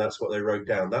collected and that's what they wrote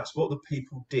down, that's what the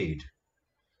people did.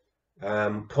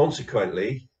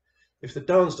 Consequently, if the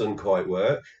dance doesn't quite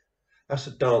work, that's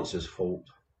the dancer's fault.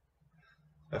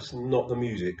 That's not the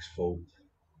music's fault.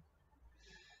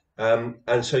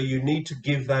 And so you need to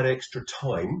give that extra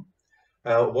time.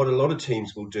 What a lot of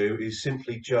teams will do is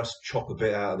simply just chop a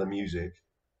bit out of the music.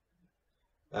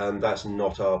 And that's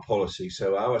not our policy.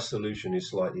 So our solution is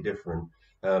slightly different.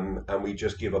 And we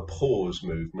just give a pause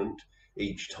movement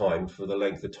each time for the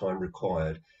length of time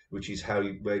required, which is how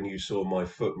when you saw my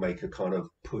foot make a kind of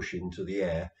push into the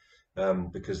air,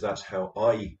 because that's how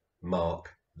I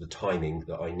mark the timing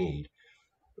that I need.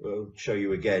 I'll show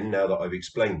you again now that I've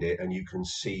explained it, and you can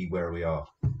see where we are.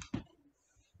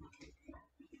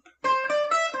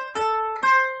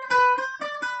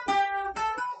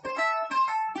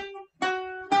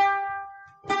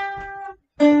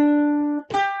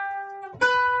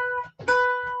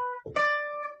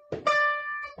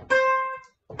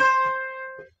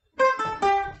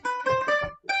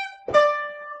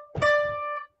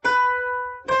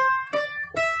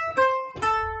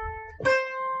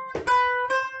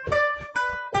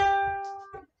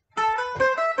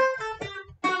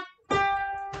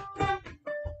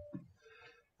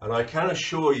 And I can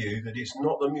assure you that it's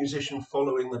not the musician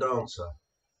following the dancer.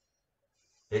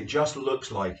 It just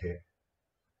looks like it.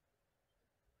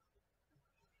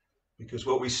 Because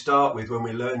what we start with when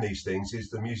we learn these things is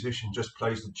the musician just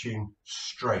plays the tune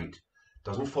straight,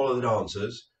 doesn't follow the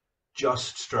dancers,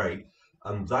 just straight.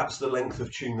 And that's the length of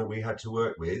tune that we had to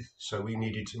work with. So we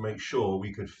needed to make sure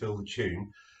we could fill the tune,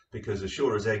 because as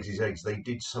sure as eggs is eggs, they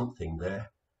did something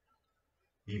there,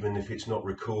 even if it's not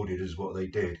recorded as what they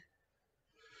did.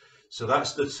 So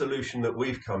that's the solution that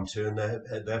we've come to,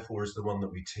 and therefore is the one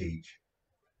that we teach.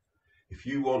 If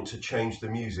you want to change the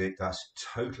music, that's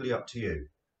totally up to you.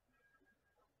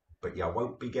 But you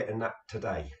won't be getting that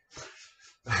today.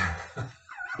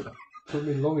 Took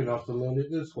me long enough to learn it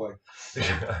this way.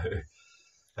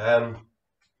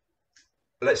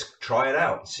 Let's try it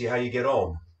out, see how you get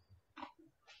on.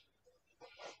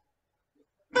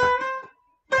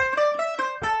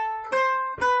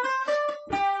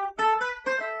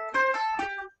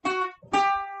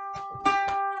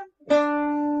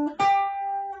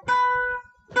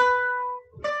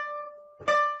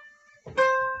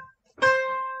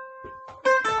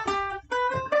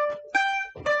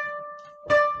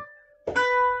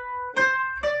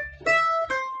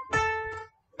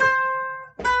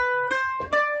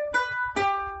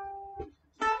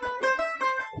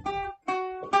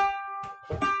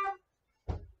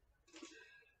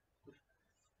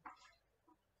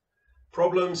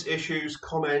 Problems, issues,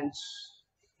 comments,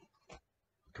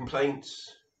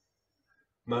 complaints,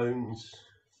 moans,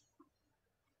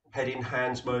 head in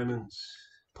hands moments.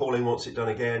 Pauline wants it done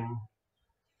again.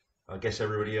 I guess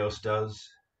everybody else does.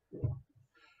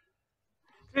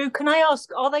 Drew, can I ask,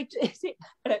 are they,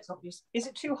 is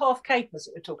it 2 half capers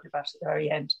that we're talking about at the very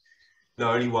end?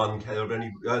 No, only one.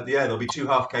 There'll be 2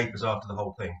 half capers after the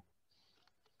whole thing.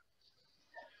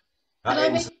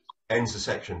 That ends the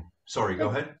section. Sorry, go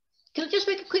ahead. Can I just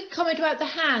make a quick comment about the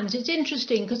hands? It's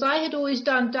interesting because I had always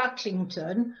done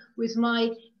Ducklington with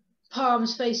my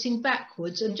palms facing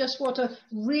backwards, and just what a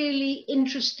really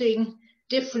interesting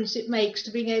difference it makes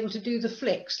to being able to do the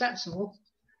flicks, that's all.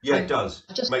 Yeah, it does.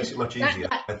 It makes it much easier,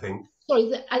 I think.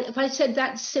 Sorry, if I said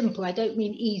that's simple, I don't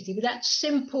mean easy, but that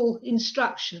simple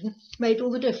instruction made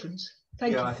all the difference.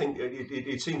 Thank you. Yeah, I think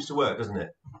it seems to work, doesn't it?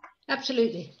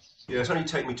 Absolutely. Yeah, it's only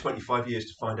taken me 25 years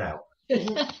to find out.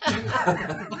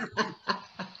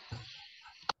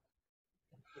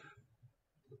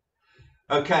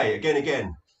 Okay,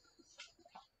 again.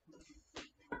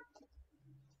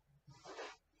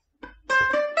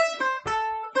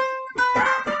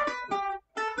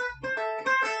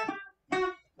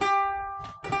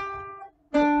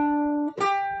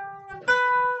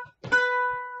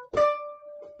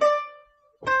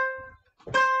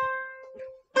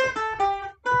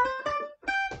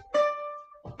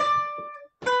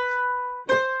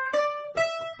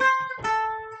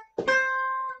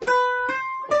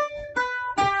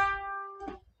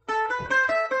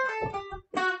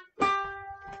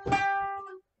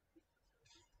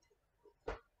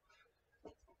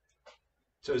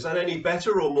 So is that any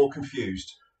better or more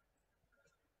confused?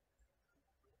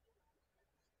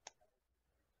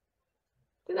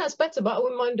 I think that's better, but I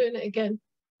wouldn't mind doing it again.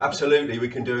 Absolutely, we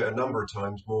can do it a number of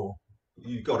times more.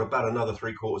 You've got about another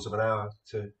 3/4 of an hour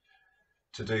to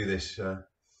do this.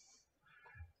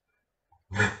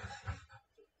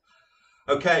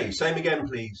 Okay, same again,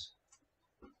 please.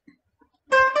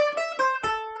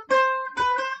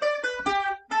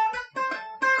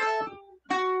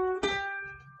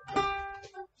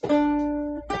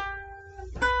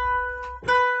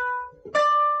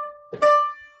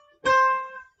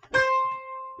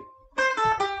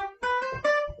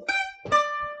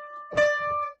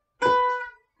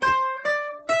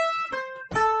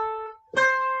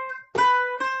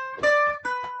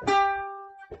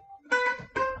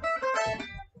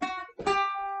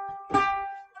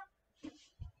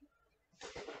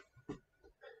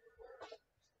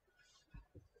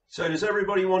 So does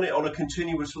everybody want it on a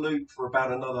continuous loop for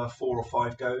about another 4 or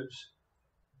 5 goes?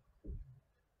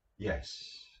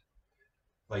 Yes,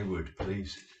 they would,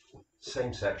 please.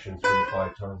 Same section 3 or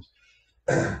 5 times.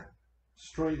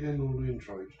 Straight in or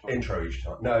intro each time? Intro each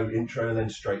time. No, intro and then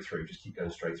straight through. Just keep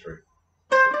going straight through.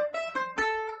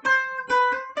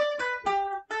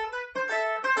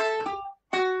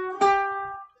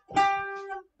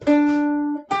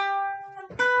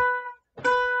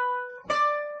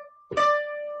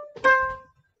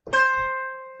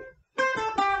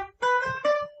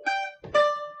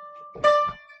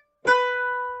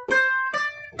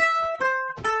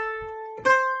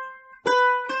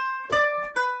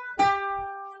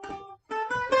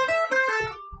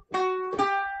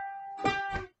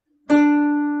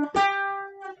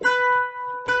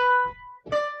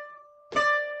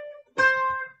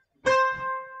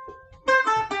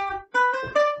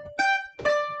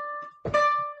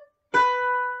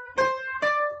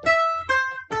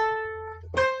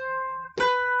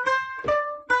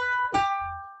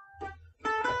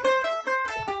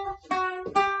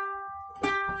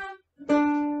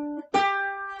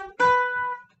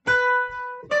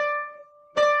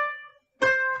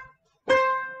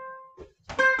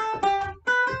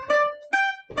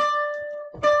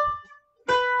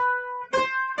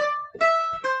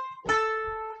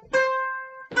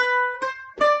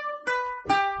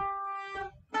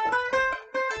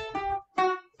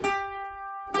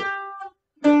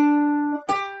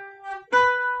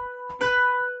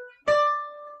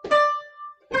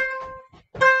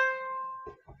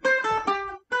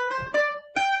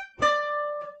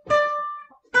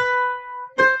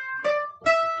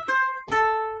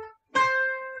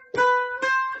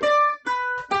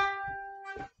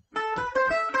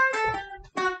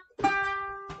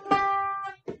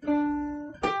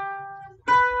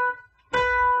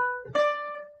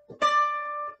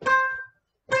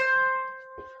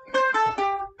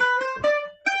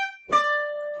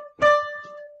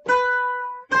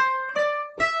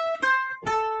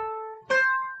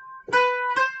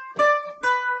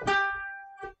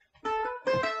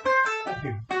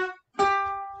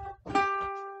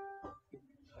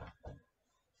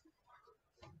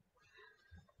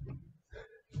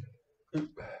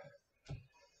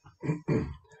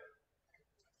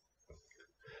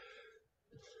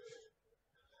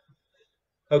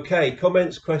 Okay,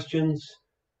 comments, questions?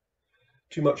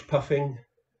 Too much puffing?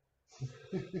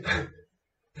 The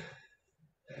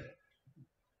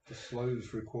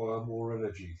slows require more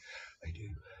energy. They do.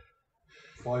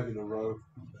 5 in a row.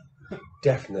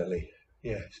 Definitely,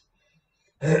 yes.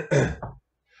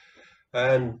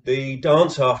 And the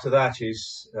dance after that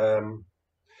is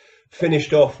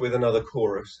finished off with another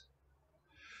chorus.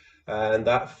 And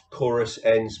that chorus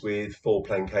ends with 4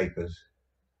 plain capers.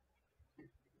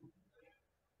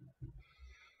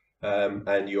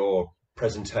 And your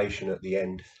presentation at the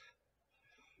end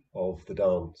of the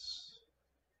dance.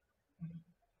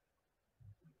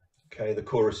 Okay, the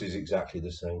chorus is exactly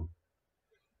the same.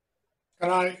 Can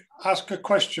I ask a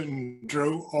question,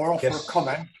 Drew, or offer Yes. a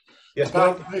comment Yes,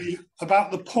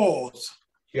 about the pause?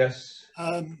 Yes.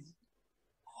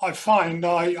 I find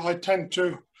I tend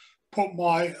to put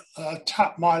my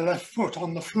tap my left foot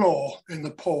on the floor in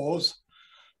the pause,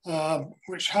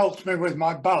 which helps me with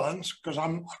my balance because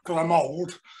I'm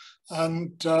old,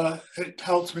 and it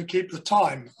helps me keep the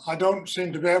time. I don't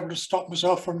seem to be able to stop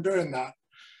myself from doing that.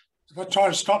 If I try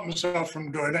to stop myself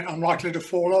from doing it, I'm likely to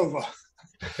fall over.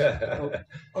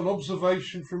 An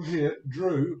observation from here,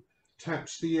 Drew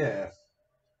taps the air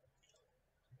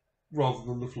rather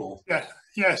than the floor. Yeah,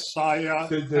 yes, I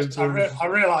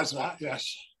realise that,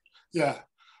 yes. Yeah.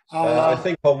 I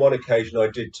think on one occasion I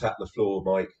did tap the floor,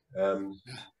 Mike.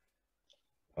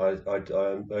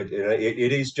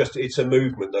 It is just, it's a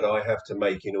movement that I have to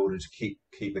make in order to keep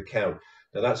the count.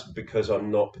 Now that's because I'm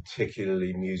not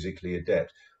particularly musically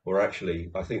adept, or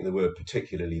actually I think the word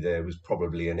particularly there was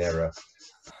probably an error.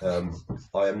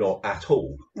 I am not at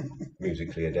all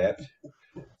musically adept,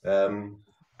 and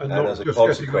as a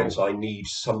consequence I need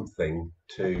something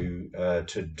to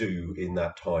do in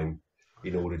that time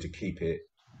in order to keep it.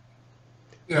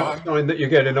 Yeah, not a sign that you're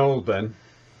getting old then.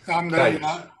 I'm the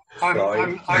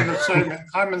same.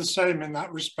 I'm the same in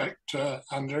that respect,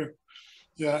 Andrew.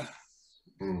 Yeah.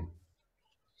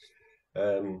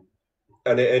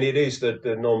 And it is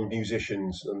the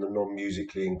non-musicians and the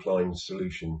non-musically inclined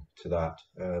solution to that.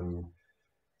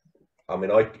 I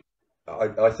mean,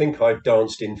 I think I've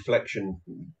danced inflection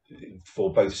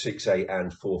for both 6/8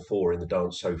 and 4/4 in the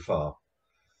dance so far.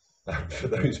 And for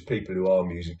those people who are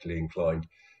musically inclined,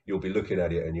 you'll be looking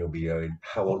at it and you'll be going,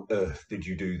 how on earth did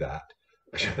you do that?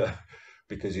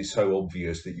 Because it's so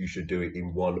obvious that you should do it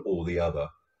in one or the other.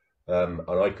 And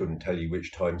I couldn't tell you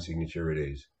which time signature it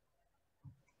is.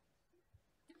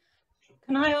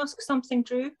 Can I ask something,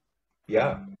 Drew?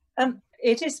 Yeah.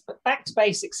 It is back to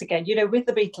basics again, you know, with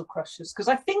the Beetle Crushers, because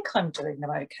I think I'm doing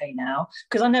them okay now,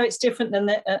 because I know it's different than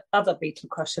the other Beetle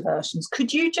Crusher versions.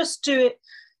 Could you just do it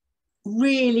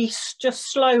really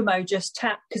just slow-mo, just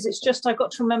tap? Because it's just, I've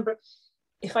got to remember,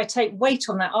 if I take weight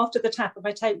on that after the tap, if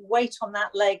I take weight on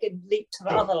that leg and leap to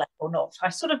the other leg or not.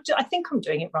 I think I'm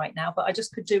doing it right now, but I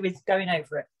just could do with going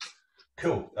over it.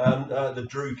 Cool. The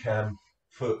Drew cam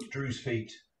foot, Drew's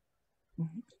feet.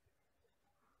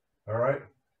 All right.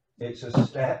 It's a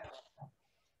step,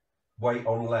 weight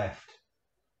on left,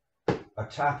 a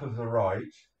tap of the right,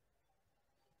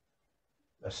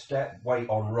 a step, weight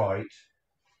on right,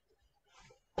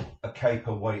 a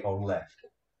caper, weight on left.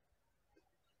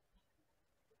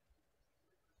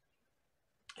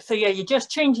 So yeah, you're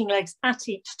just changing legs at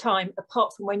each time,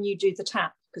 apart from when you do the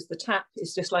tap, because the tap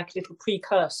is just like a little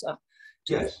precursor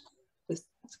to the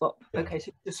swap. Yeah. Okay,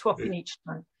 so you're swapping each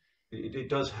time. It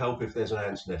does help if there's an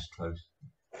ant's nest close.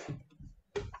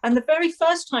 And the very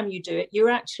first time you do it, you're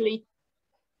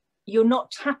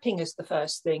not tapping as the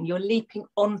first thing. You're leaping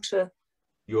onto.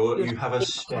 You have a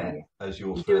step as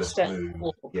your first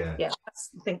move. Yeah, that's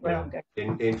the thing where I'm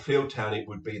going. In Fieldtown, it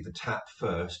would be the tap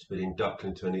first, but in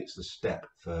Ducklington, it's the step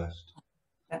first.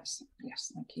 Yes,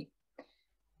 thank you.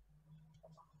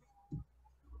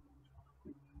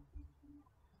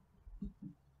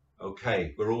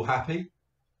 Okay, we're all happy.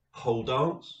 Whole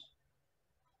dance.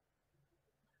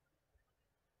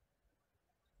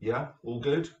 Yeah, all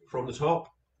good from the top.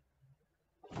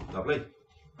 Lovely.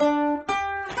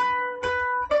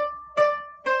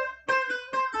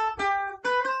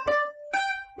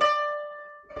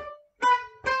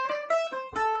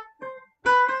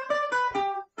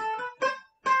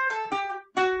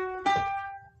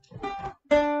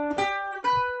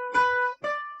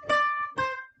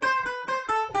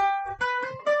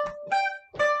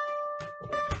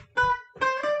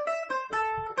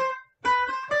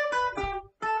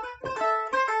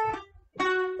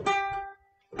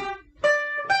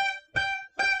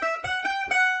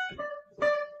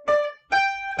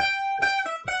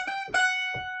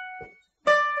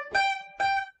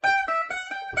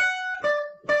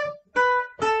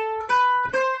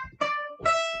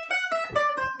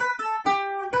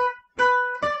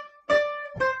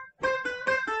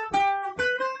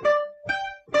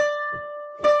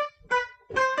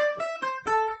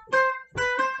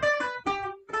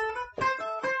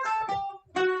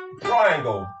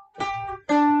 triangle.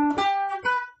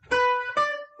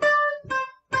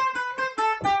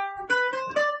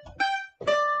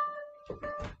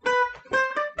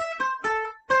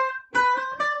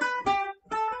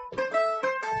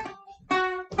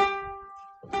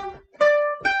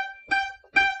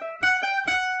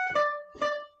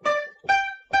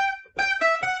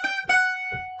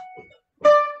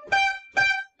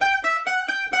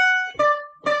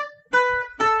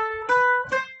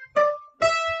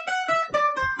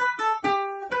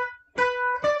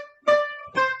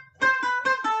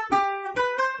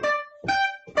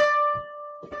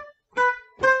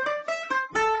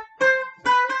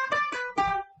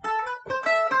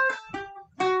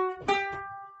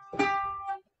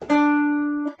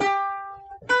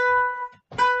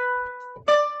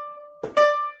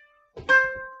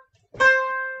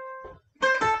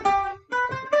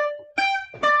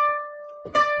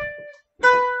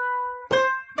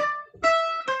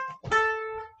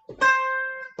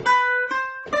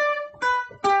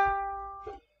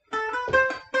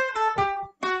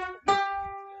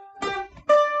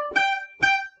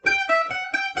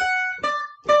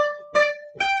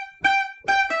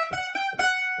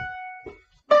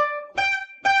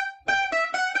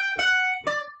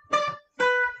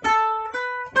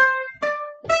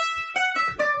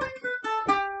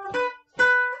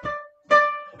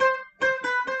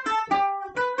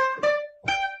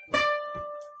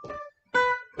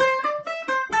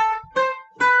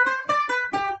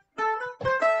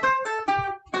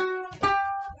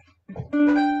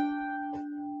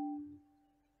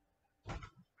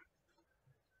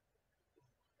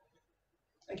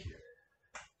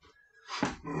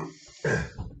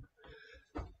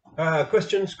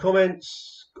 Questions,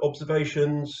 comments,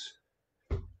 observations?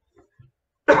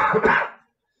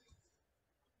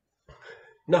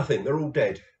 Nothing, they're all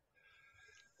dead.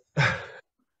 I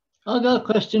got a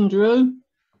question, Drew.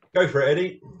 Go for it,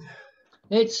 Eddie.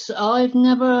 I've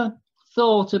never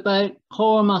thought about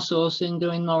core muscles in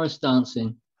doing Morris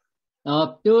dancing.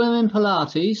 I do them in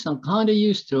Pilates, I'm kind of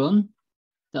used to them,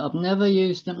 but I've never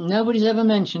used them. Nobody's ever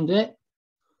mentioned it.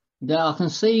 That I can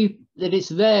see that it's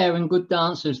there in good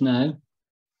dancers now.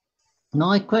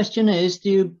 My question is,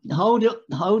 do you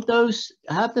hold those,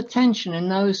 have the tension in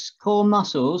those core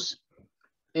muscles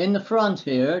in the front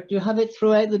here? Do you have it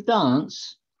throughout the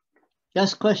dance?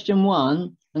 That's question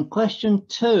one. And question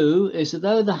two is,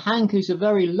 although the hankies are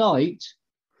very light,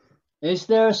 is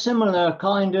there a similar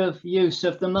kind of use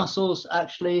of the muscles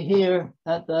actually here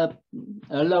at the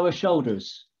lower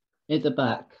shoulders, at the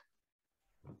back?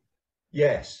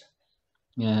 Yes.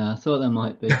 Yeah, I thought there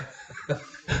might be.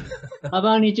 I've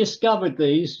only discovered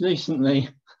these recently.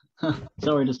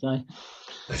 Sorry to say.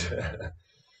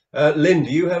 Lynn, do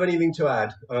you have anything to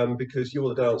add? Because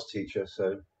you're the dance teacher,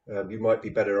 so you might be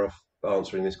better off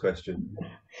answering this question.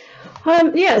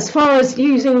 Yeah, as far as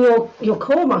using your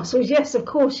core muscles, yes, of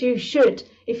course you should,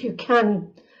 if you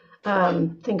can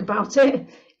think about it,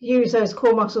 use those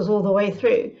core muscles all the way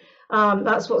through.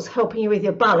 That's what's helping you with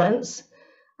your balance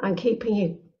and keeping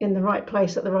you in the right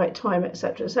place at the right time,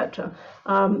 etc., etc.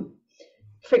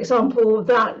 For example,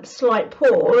 that slight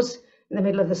pause in the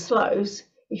middle of the slows,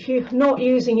 if you're not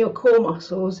using your core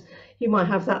muscles, you might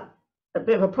have a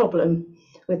bit of a problem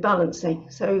with balancing.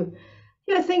 So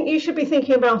yeah, I think you should be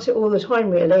thinking about it all the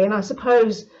time, really. And I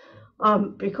suppose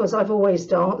because I've always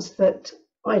danced, that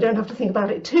I don't have to think about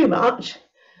it too much.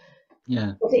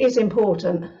 Yeah. But it is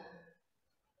important.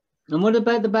 And what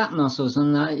about the back muscles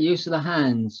and the use of the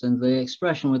hands and the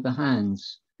expression with the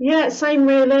hands? Yeah, same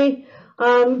really.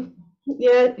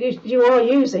 Yeah, you are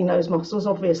using those muscles,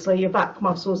 obviously, your back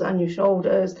muscles and your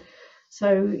shoulders.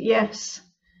 So yes.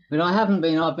 But I haven't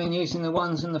been. I've been using the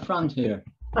ones in the front here.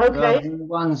 Okay. The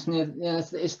ones near. Yeah,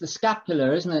 it's the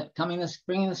scapula, isn't it? Bringing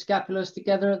the scapulas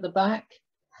together at the back.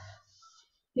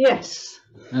 Yes.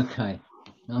 Okay,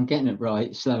 I'm getting it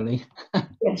right slowly.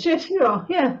 Yes, you are.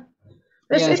 Yeah.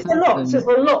 It's a lot. There's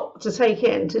a lot to take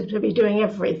in to be doing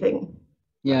everything.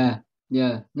 Yeah.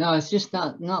 Yeah. No, it's just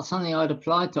not something I'd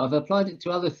applied to. I've applied it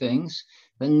to other things,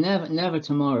 but never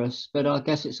to Morris. But I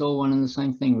guess it's all one and the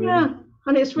same thing, really. Yeah.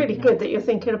 And it's really good that you're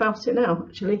thinking about it now,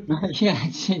 actually. Yeah,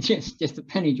 it's just a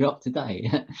penny drop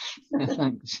today.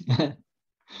 Thanks.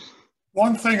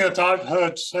 One thing that I've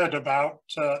heard said about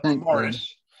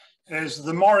Morris is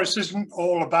the Morris isn't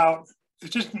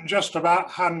just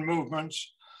about hand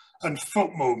movements and foot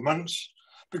movements,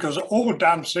 because all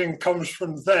dancing comes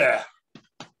from there.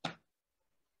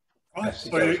 Right? Yes,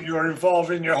 so you're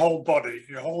involving your whole body.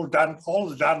 All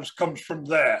the dance comes from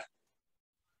there.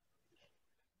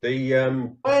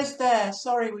 Where's there?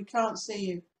 Sorry, we can't see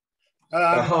you.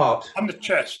 The heart. On the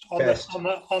chest, on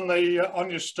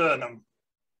your sternum.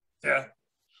 Yeah.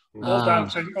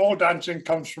 All dancing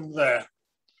comes from there.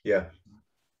 Yeah.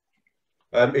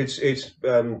 It's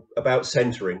about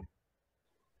centering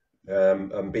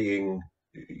and being,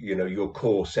 you know, your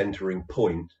core centering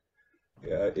point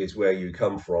is where you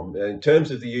come from. In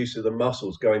terms of the use of the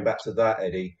muscles, going back to that,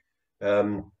 Eddie,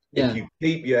 if you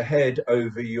keep your head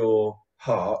over your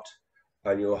heart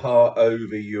and your heart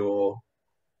over your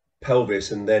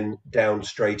pelvis and then down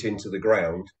straight into the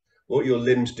ground, what your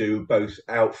limbs do both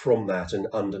out from that and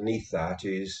underneath that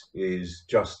is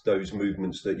just those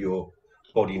movements that your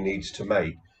body needs to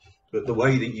make. But the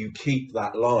way that you keep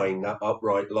that line, that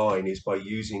upright line, is by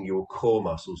using your core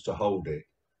muscles to hold it.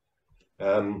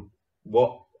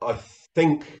 What I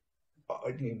think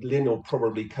Lynn will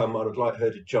probably come, I'd like her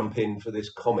to jump in for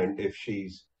this comment if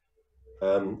she's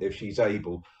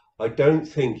able. I don't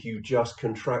think you just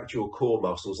contract your core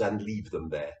muscles and leave them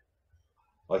there.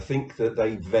 I think that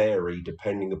they vary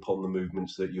depending upon the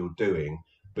movements that you're doing,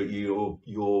 but your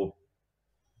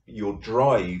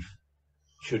drive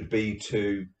should be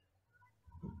to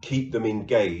keep them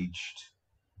engaged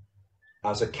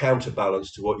as a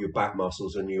counterbalance to what your back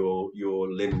muscles and your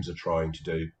limbs are trying to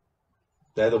do.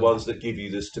 They're the ones that give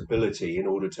you the stability in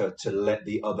order to let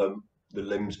the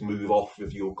limbs move off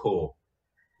of your core,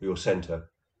 your center.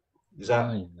 Does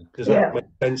that make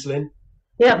sense, Lynn?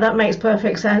 Yeah, that makes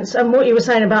perfect sense. And what you were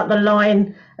saying about the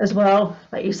line as well,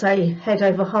 like you say, head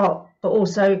over heart, but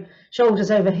also shoulders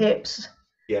over hips,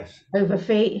 yes, over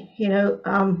feet, you know,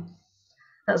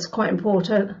 that's quite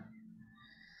important.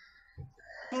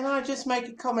 Can I just make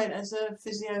a comment as a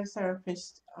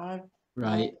physiotherapist? I've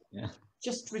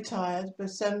just retired,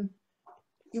 but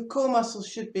your core muscles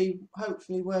should be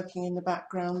hopefully working in the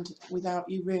background without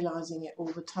you realising it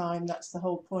all the time. That's the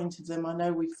whole point of them. I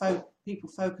know people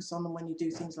focus on them when you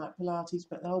do things like Pilates,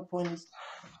 but the whole point is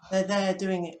they're there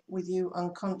doing it with you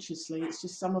unconsciously. It's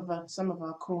just some of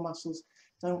our core muscles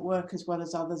don't work as well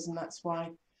as others, and that's why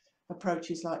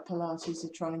approaches like Pilates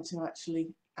are trying to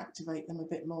actually activate them a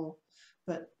bit more.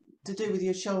 But to do with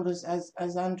your shoulders,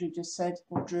 as Andrew just said,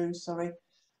 or Drew, sorry,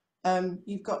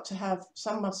 you've got to have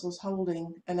some muscles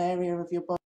holding an area of your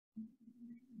body.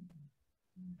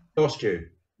 Lost you.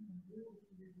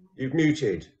 You've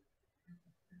muted.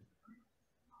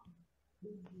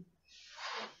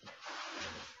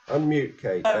 Unmute,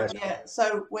 Kate. Yeah,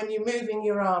 so when you're moving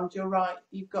your arms, you're right,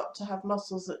 you've got to have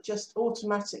muscles that just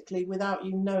automatically, without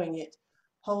you knowing it,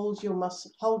 hold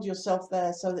yourself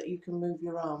there so that you can move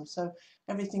your arms. So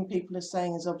everything people are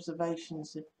saying as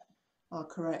observations are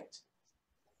correct.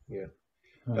 Yeah.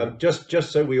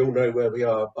 Just so we all know where we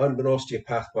are, I'm an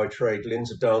osteopath by trade.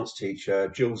 Lynn's a dance teacher.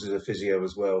 Jules is a physio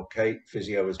as well. Kate,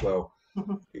 physio as well.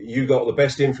 You got the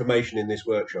best information in this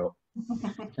workshop.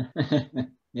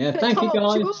 Yeah, thank you,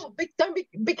 guys. Don't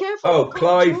be careful. Oh,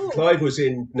 Clive was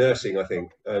in nursing, I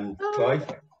think. And Clive?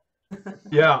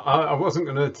 Yeah, I wasn't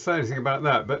going to say anything about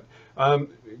that, but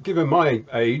given my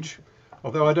age,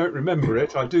 although I don't remember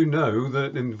it, I do know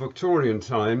that in Victorian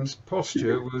times,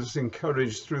 posture was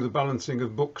encouraged through the balancing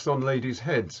of books on ladies'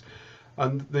 heads.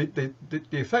 And the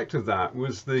effect of that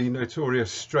was the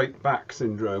notorious straight back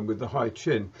syndrome with the high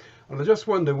chin. And I just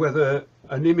wonder whether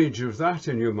an image of that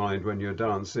in your mind when you're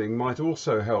dancing might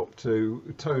also help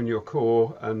to tone your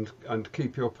core and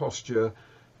keep your posture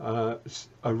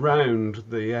around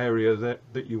the area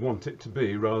that you want it to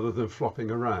be, rather than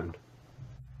flopping around.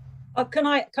 Can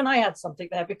I add something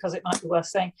there, because it might be worth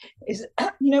saying? Is,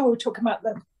 you know, we were talking about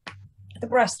the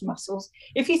breast muscles.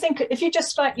 If you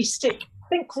just slightly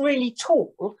think really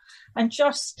tall and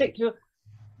just stick your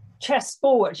chest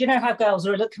forward. You know how girls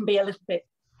can be a little bit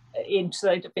a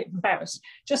bit embarrassed.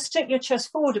 Just stick your chest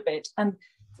forward a bit and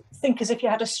think as if you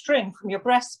had a string from your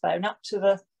breastbone up to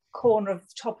the corner of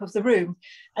the top of the room,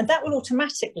 and that will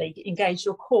automatically engage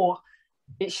your core.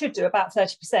 It should do about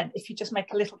 30% if you just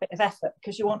make a little bit of effort,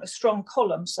 because you want a strong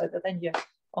column so that then your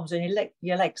arms and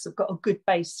your legs have got a good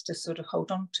base to sort of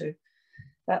hold on to.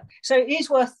 So it is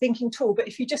worth thinking tall, but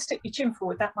if you just stick your chin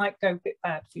forward, that might go a bit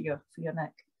bad for your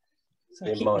neck. So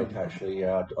it might actually.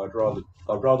 Yeah, I'd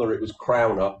rather it was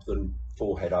crown up than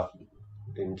forehead up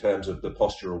in terms of the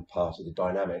postural part of the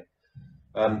dynamic.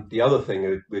 The other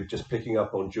thing, with just picking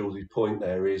up on Jules's point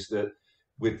there, is that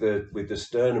with the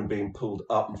sternum being pulled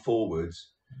up and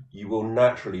forwards, you will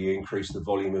naturally increase the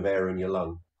volume of air in your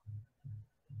lung.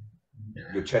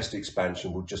 Your chest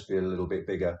expansion will just be a little bit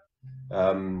bigger.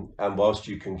 And whilst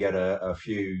you can get a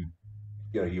few,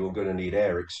 you're going to need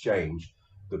air exchange,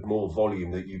 the more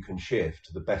volume that you can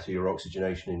shift, the better your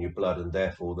oxygenation in your blood, and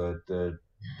therefore the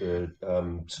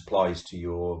supplies to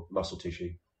your muscle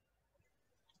tissue.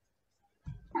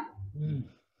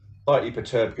 Slightly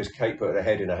perturbed because Kate put her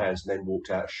head in her hands and then walked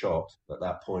out of shot at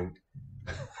that point.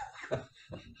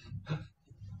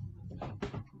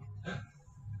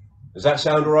 Does that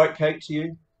sound all right, Kate, to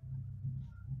you?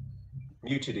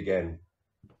 Muted again.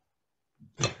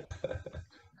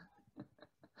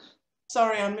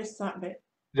 Sorry, I missed that bit.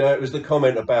 Yeah, it was the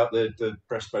comment about the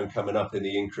breastbone coming up and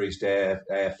the increased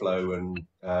airflow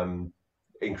and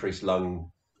increased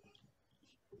lung.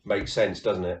 Makes sense,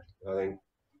 doesn't it? I think.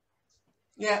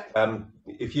 Yeah.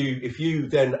 If you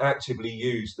then actively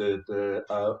use the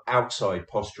outside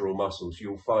postural muscles,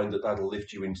 you'll find that that'll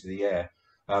lift you into the air.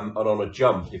 And on a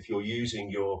jump, if you're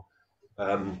using your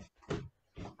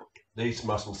these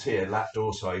muscles here, lat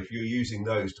dorsi, if you're using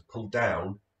those to pull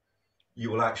down, you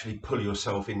will actually pull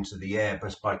yourself into the air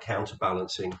just by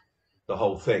counterbalancing the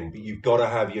whole thing. But you've got to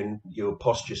have your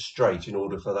posture straight in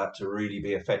order for that to really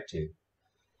be effective.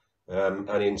 And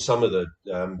in some of the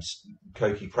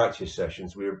Koki practice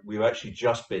sessions, we've actually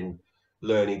just been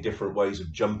learning different ways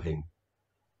of jumping,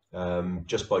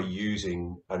 just by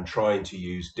using and trying to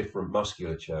use different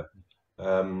musculature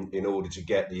in order to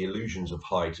get the illusions of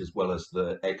height as well as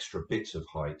the extra bits of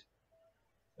height.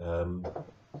 You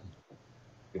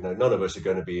know, none of us are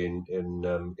going to be in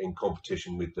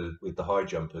competition with the high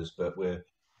jumpers, but we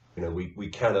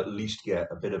can at least get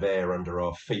a bit of air under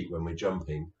our feet when we're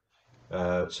jumping.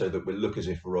 So that we look as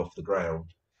if we're off the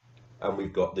ground, and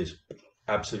we've got this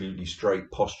absolutely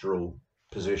straight postural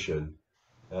position,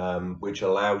 which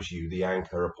allows you the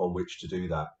anchor upon which to do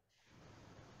that.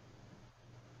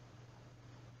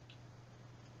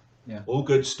 Yeah. All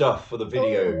good stuff for the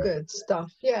video. All good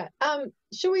stuff. Yeah.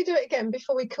 Shall we do it again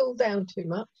before we cool down too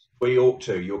much? We ought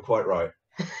to. You're quite right.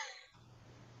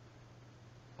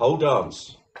 Whole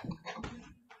dance.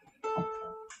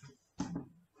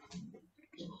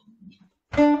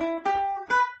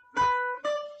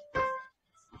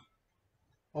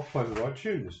 I'll play the right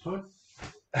tune this time.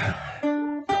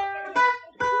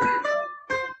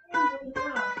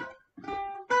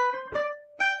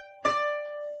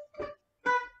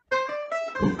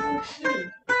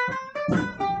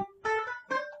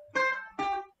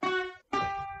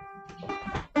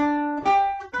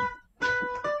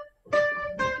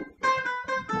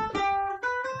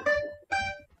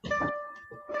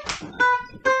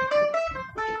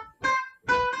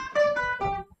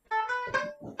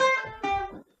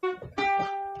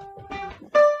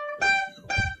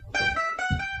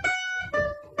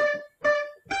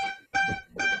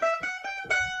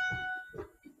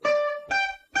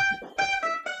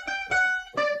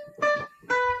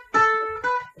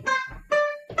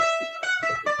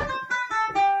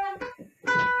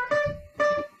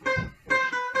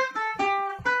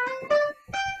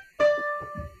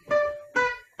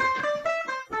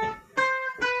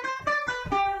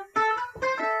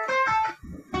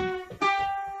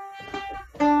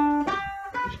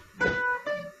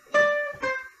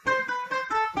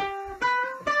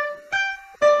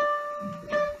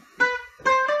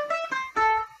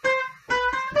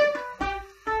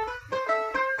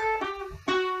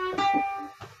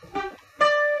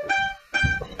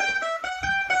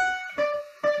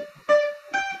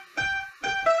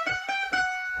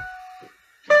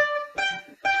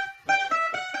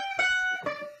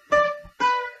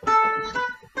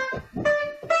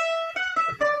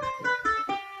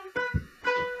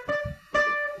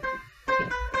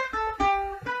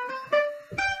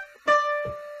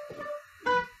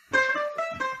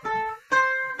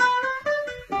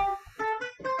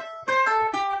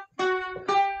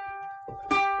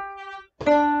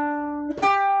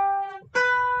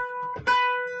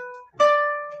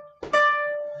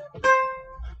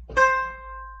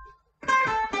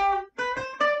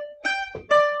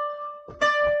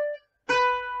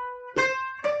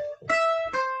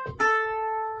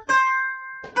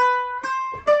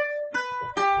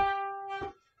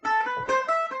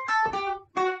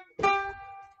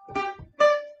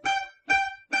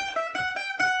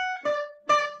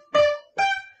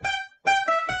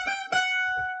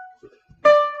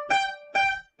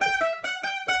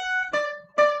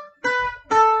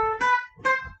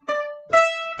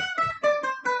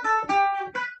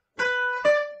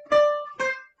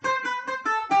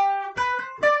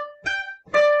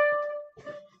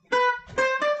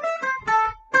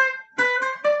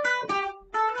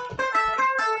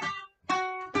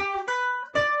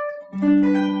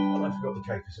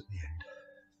 the capers at the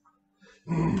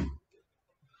end.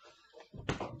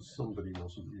 Somebody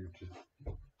wasn't muted.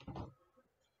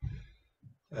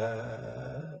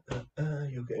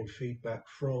 You're getting feedback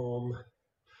from...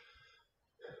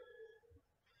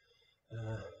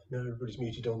 no, everybody's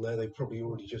muted on there. They've probably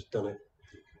already just done it.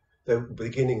 At the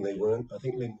beginning they weren't. I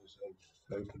think Lynn was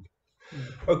open.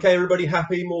 Okay, everybody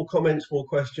happy? More comments, more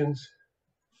questions?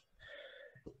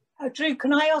 Drew,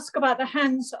 can I ask about the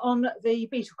hands on the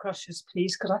beetle crushers,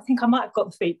 please? Because I think I might have got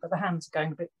the feet, but the hands are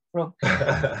going a bit wrong.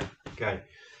 Okay.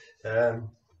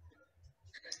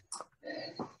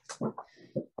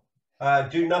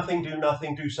 Do nothing,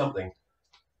 do something.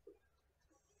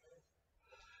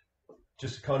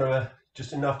 Just kind of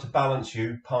just enough to balance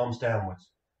you, palms downwards.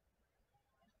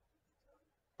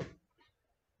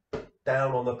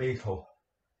 Down on the beetle.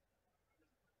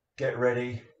 Get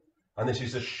ready. And this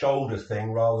is a shoulder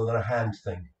thing rather than a hand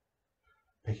thing.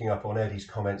 Picking up on Eddie's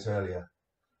comments earlier.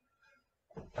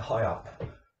 High up.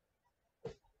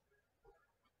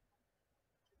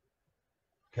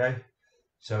 Okay,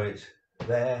 so it's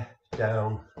there,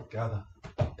 down, gather,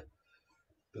 up.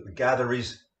 But the gather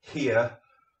is here,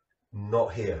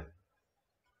 not here.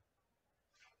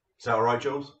 Is that all right,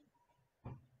 Jules?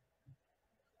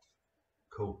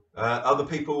 Cool. Other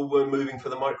people were moving for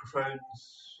the microphones.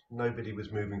 Nobody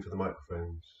was moving for the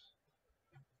microphones.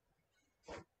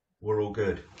 We're all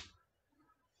good.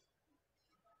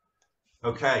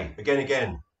 Okay,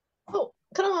 again. Oh,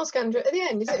 can I ask Andrew, at the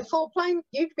end, is it full plane?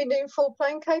 You've been doing full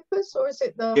plane capers, or is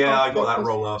it the Yeah, half I got that capers?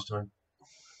 wrong last time.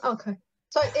 Okay.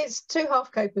 So it's 2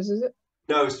 half capers, is it?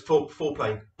 No, it's full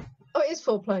plane. Oh, it is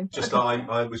full plane. Just okay.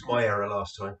 I was my error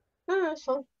last time. No, that's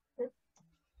fine. Yeah.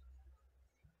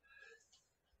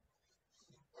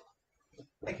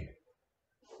 Thank you.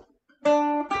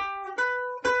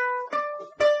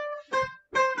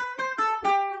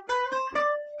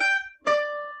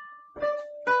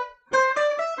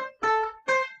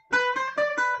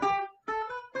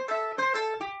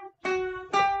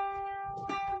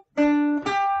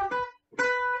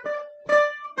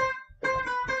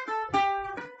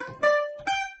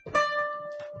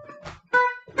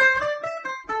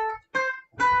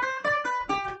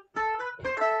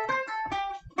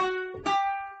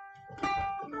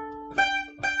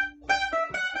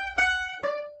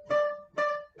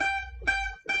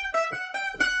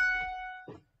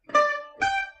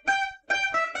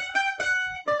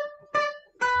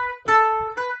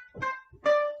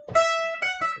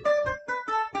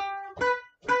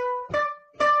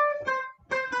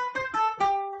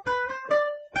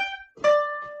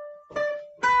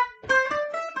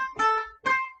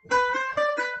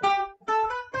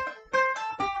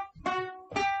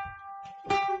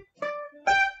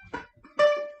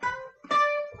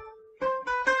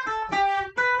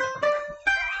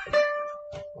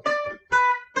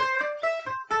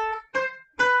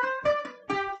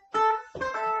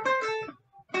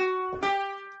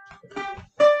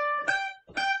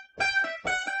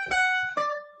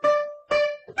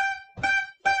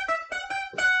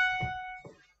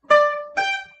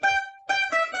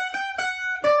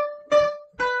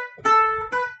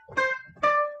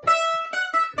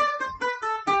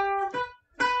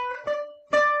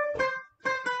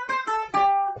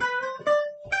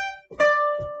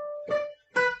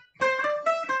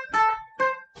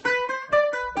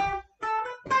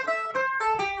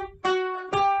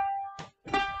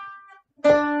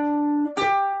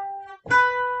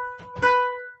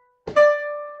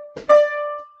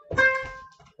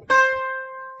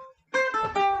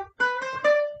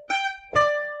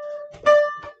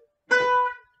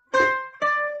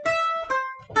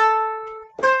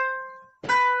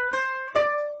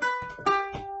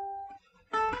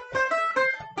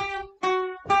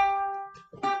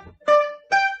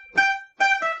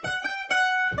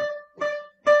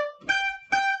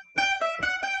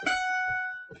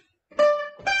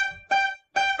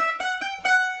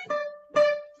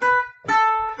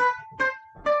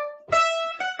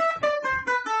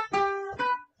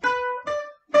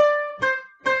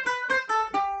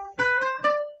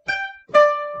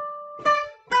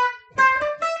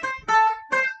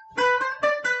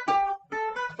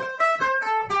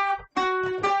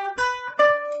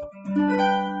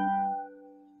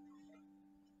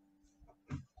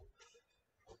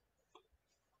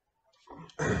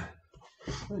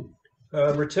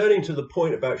 Returning to the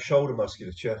point about shoulder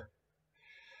musculature,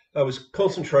 I was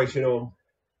concentrating on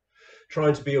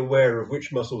trying to be aware of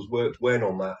which muscles worked when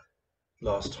on that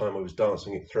last time I was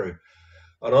dancing it through.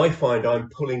 And I find I'm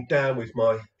pulling down with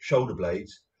my shoulder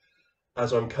blades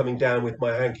as I'm coming down with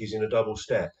my hankies in a double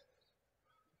step.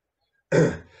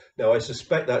 Now, I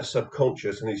suspect that's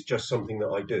subconscious and it's just something that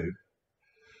I do,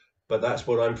 but that's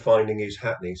what I'm finding is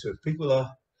happening. So if people are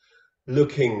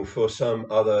looking for some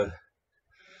other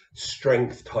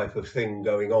strength type of thing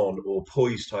going on or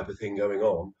poise type of thing going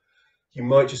on, you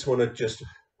might just want to just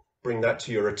bring that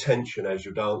to your attention as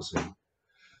you're dancing.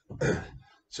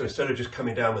 So instead of just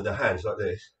coming down with the hands like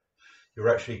this, you're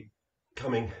actually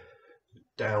coming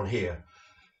down here.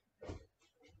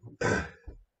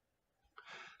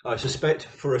 I suspect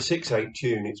for a 6/8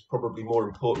 tune, it's probably more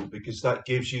important because that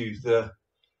gives you the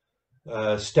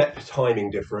step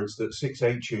timing difference that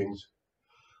 6/8 tunes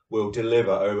will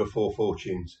deliver over 4/4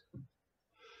 tunes.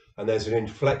 And there's an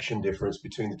inflection difference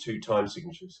between the two time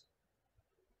signatures.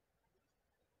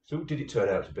 So what did it turn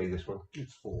out to be, this one?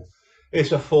 It's 4.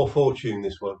 It's a 4/4 tune,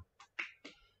 this one.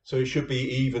 So it should be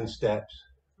even steps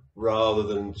rather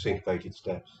than syncopated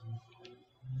steps.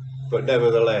 But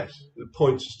nevertheless, the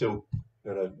points are still,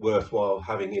 you know, worthwhile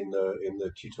having in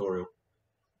the tutorial.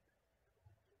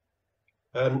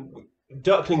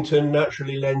 Ducklington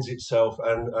naturally lends itself,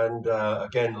 and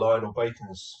again, Lionel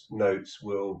Bacon's notes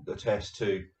will attest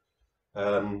to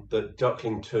that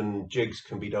Ducklington jigs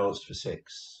can be danced for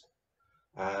 6,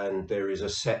 and there is a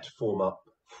set form up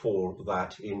for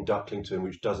that in Ducklington,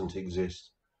 which doesn't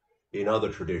exist in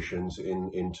other traditions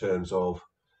in terms of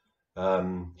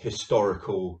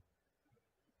historical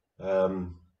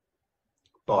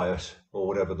bias, or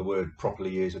whatever the word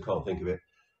properly is. I can't think of it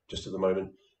just at the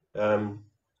moment. And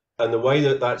the way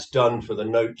that that's done for the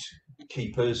note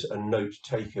keepers and note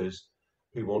takers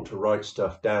who want to write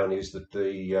stuff down is that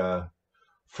the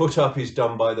foot up is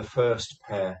done by the first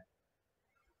pair,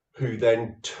 who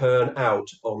then turn out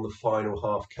on the final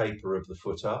half caper of the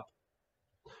foot up.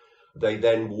 They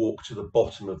then walk to the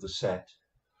bottom of the set,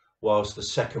 whilst the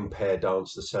second pair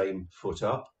dance the same foot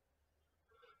up.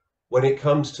 When it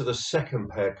comes to the second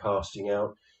pair casting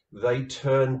out, they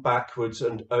turn backwards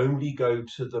and only go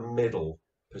to the middle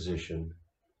position.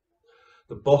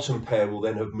 The bottom pair will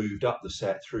then have moved up the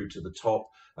set through to the top,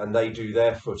 and they do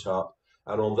their foot up,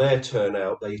 and on their turn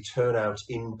out, they turn out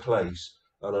in place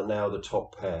and are now the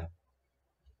top pair.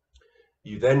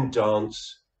 You then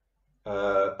dance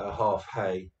a half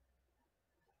hay,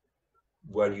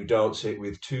 when you dance it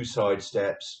with 2 side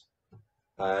steps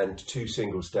and 2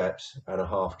 single steps and a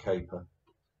half caper.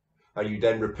 And you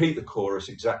then repeat the chorus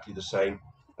exactly the same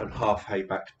and half hay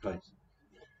back to place.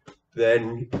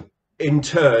 Then in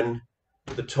turn,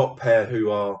 the top pair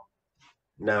who are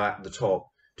now at the top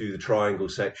do the triangle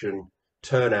section,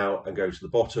 turn out and go to the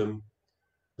bottom.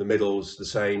 The middle's the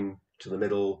same to the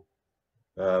middle,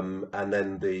 and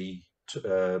then the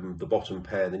bottom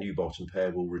pair, the new bottom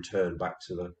pair, will return back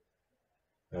to the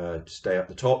to stay at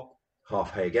the top,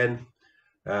 half hay again,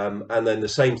 and then the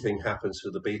same thing happens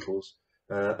for the Beatles,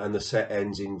 and the set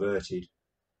ends inverted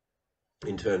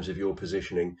in terms of your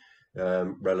positioning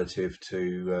relative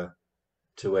to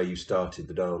where you started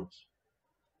the dance.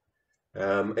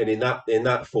 And in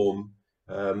that form,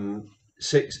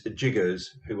 6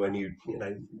 jiggers who, when you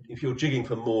know, if you're jigging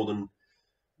for more than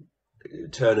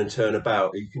turn and turn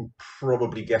about, you can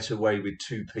probably get away with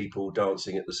 2 people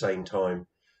dancing at the same time.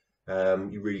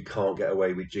 You really can't get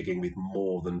away with jigging with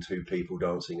more than 2 people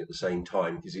dancing at the same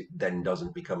time, because it then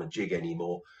doesn't become a jig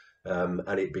anymore,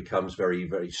 and it becomes very,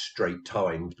 very straight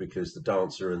timed, because the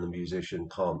dancer and the musician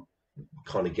can't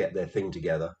kind of get their thing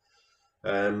together.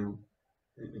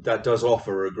 That does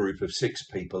offer a group of 6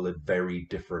 people a very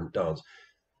different dance.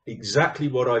 Exactly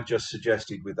what I've just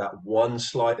suggested, with that one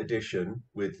slight addition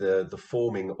with the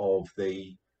forming of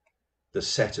the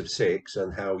set of 6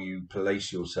 and how you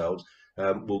place yourselves,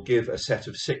 will give a set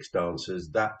of 6 dancers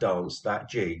that dance, that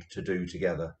jig, to do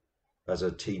together as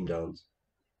a team dance.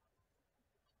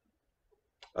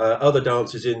 Other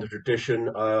dances in the tradition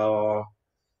are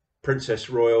Princess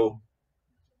Royal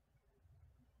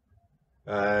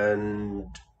and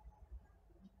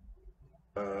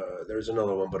there's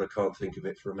another one, but I can't think of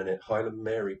it for a minute. Highland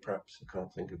Mary, perhaps. I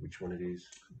can't think of which one it is.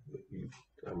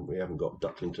 We haven't got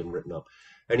Ducklington written up.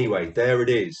 Anyway, there it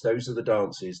is. Those are the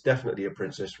dances. Definitely a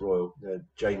Princess Royal.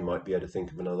 Jane might be able to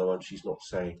think of another one. She's not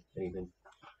saying anything.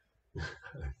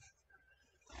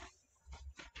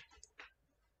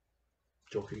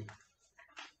 Jockey?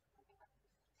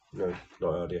 No,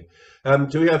 not idea.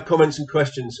 Do we have comments and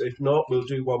questions? If not, we'll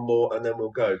do one more and then we'll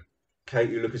go.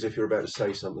 Kate, you look as if you're about to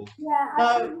say something. Yeah,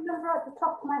 I can remember at the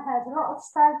top of my head, a lot of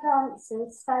stag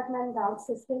dances, stag men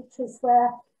dances, which is where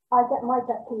I get my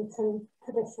Ducklington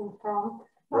tradition from,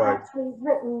 are Right. actually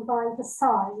written by the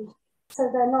side, so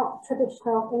they're not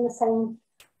traditional in the same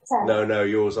sense. No,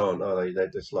 yours aren't, are they? They're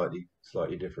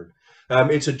slightly different.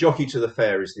 It's a jockey to the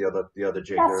fair is the other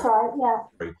jig. That's right,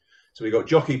 yeah. So we got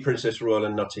jockey, Princess Royal,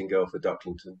 and Nuttingale for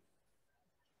Ducklington.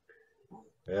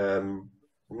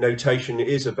 Notation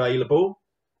is available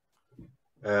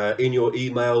in your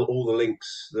email. All the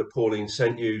links that Pauline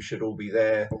sent you should all be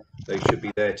there. They should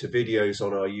be there to videos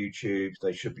on our YouTube.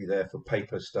 They should be there for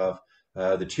paper stuff.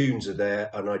 The tunes are there,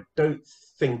 and I don't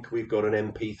think we've got an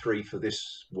MP3 for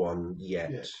this one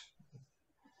yet. Yes.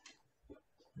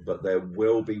 but there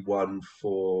will be one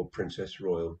for Princess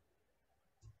Royal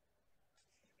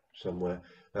somewhere.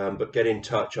 But get in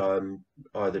touch. I'm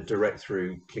either direct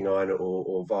through King Ina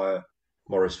or via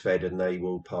Morris Fed, and they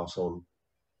will pass on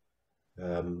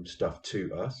stuff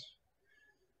to us.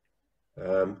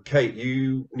 Kate,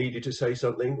 you needed to say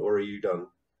something, or are you done?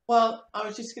 Well, I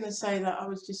was just going to say that I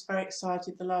was just very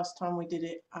excited the last time we did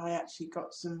it. I actually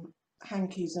got some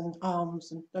hankies and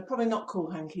arms, and they're probably not cool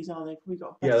hankies, are they? We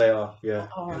got better. Yeah, they are. Yeah.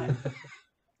 All right.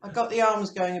 I got the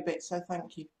arms going a bit, so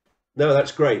thank you. No,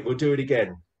 that's great. We'll do it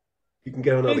again. You can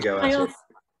go another go at it.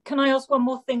 Can I ask one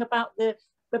more thing about the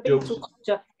beetle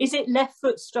crusher? Is it left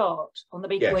foot start on the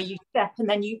beetle, yes, where you step and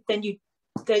then you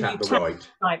tap the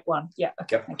right one? Yeah.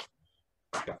 Okay. Yep. Thank you.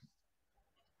 Yep.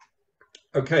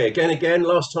 Okay. Again.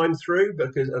 Last time through,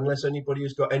 because unless anybody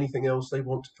has got anything else they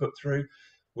want to put through,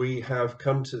 we have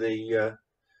come to the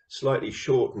slightly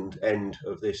shortened end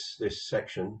of this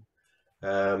section.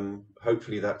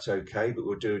 Hopefully that's okay, but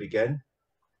we'll do it again.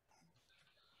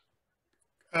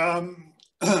 Can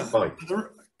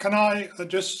I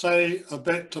just say a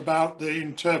bit about the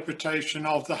interpretation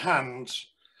of the hands?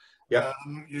 Yeah.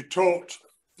 You talked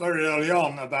very early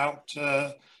on about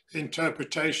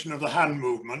interpretation of the hand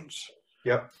movements.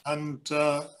 Yeah. And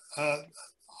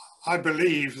I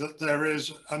believe that there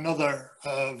is another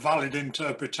valid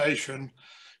interpretation,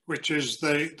 which is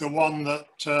the one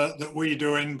that we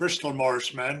do in Bristol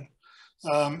Morris Men,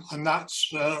 and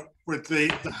that's with the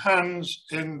hands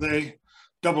in the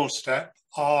double step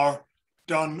are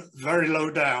done very low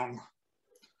down.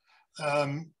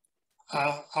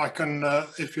 I can,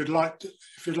 if you'd like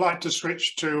to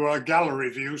switch to a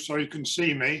gallery view so you can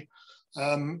see me,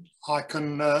 I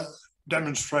can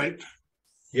demonstrate.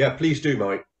 Yeah, please do,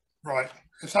 Mike. Right,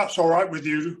 if that's all right with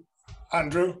you,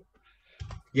 Andrew.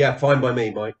 Yeah, fine by me,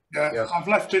 Mike. Yeah, I've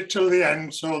left it till the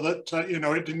end so that you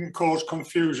know, it didn't cause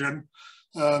confusion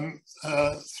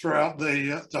throughout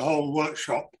the whole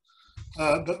workshop.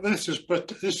 But this is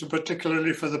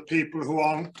particularly for the people who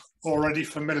aren't already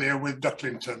familiar with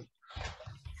Ducklington.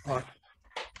 Right.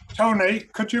 Tony,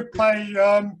 could you play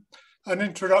an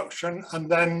introduction and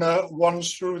then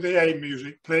ones through the A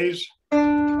music, please?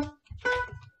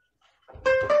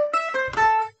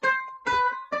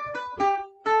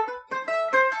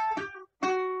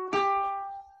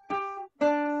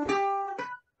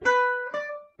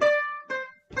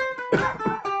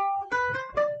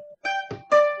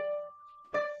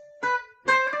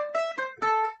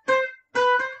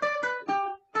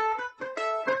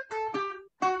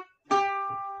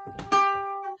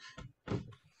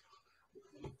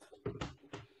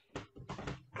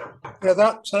 Yeah,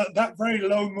 that very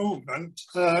low movement,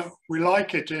 we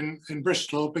like it in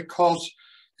Bristol because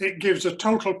it gives a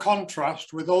total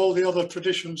contrast with all the other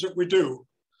traditions that we do.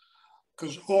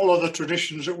 Because all other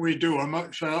traditions that we do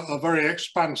are very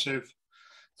expansive,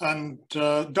 and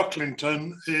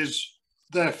Ducklington is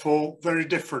therefore very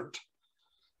different.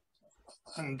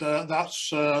 And that's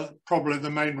probably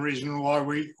the main reason why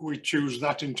we choose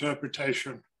that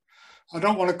interpretation. I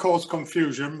don't want to cause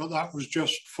confusion, but that was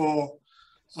just for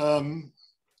an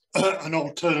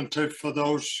alternative for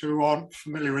those who aren't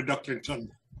familiar with Ducklington.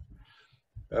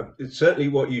 Certainly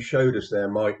what you showed us there,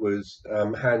 Mike, was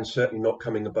hands certainly not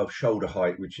coming above shoulder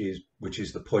height, which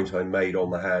is the point I made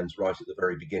on the hands right at the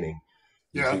very beginning.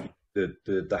 Yeah.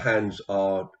 The hands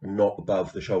are not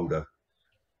above the shoulder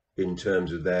in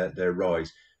terms of their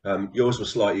rise. Yours was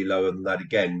slightly lower than that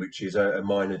again, which is a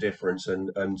minor difference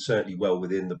and certainly well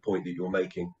within the point that you're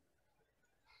making.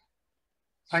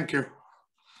 Thank you.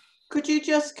 Could you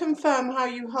just confirm how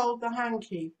you hold the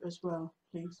hanky as well,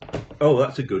 please? Oh,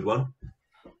 that's a good one.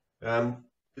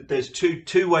 There's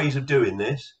two ways of doing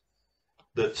this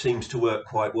that seems to work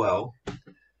quite well.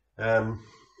 I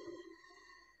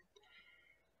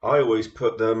always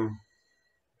put them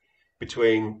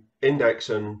between index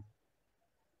and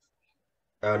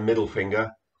middle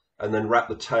finger, and then wrap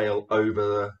the tail over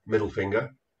the middle finger,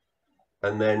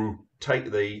 and then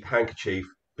take the handkerchief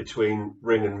between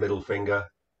ring and middle finger,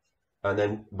 and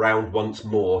then round once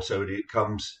more so that it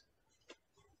comes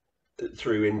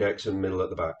through index and middle at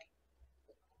the back.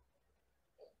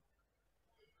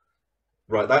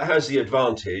 Right, that has the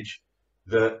advantage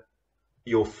that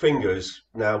your fingers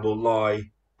now will lie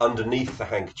underneath the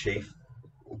handkerchief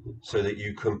so that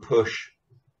you can push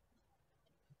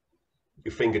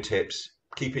your fingertips,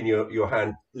 keeping your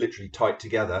hand literally tight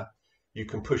together. You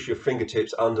can push your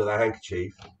fingertips under the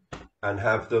handkerchief and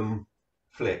have them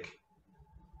flick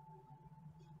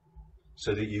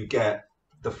so that you get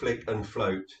the flick and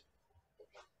float.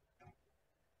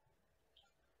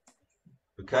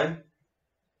 Okay?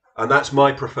 And that's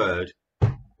my preferred.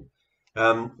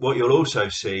 What you'll also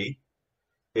see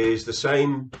is the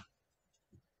same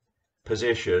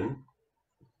position,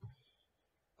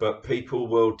 but people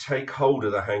will take hold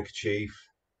of the handkerchief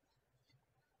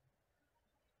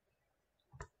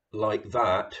like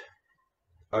that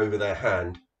over their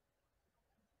hand.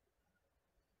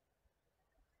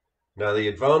 Now the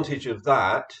advantage of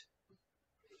that,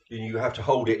 you have to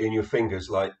hold it in your fingers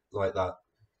like that.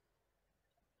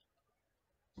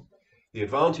 The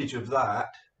advantage of that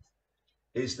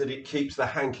is that it keeps the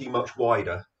hanky much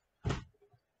wider.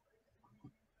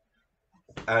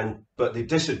 But the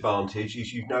disadvantage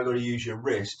is you've now got to use your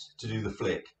wrist to do the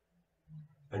flick,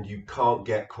 and you can't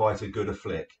get quite a good a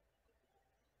flick.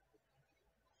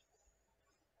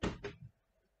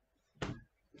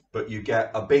 But you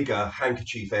get a bigger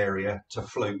handkerchief area to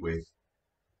float with.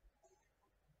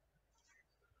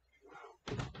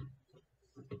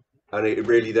 And it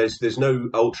really, there's no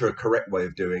ultra correct way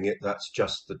of doing it. That's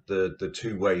just the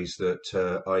two ways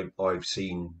that I've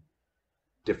seen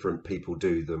different people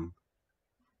do them.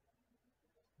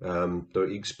 The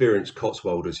experienced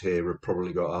Cotswolders here have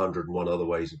probably got 101 other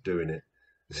ways of doing it.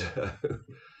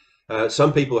 So,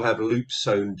 some people have loops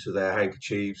sewn to their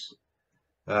handkerchiefs,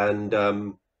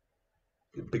 and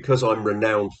because I'm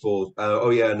renowned for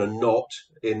and a knot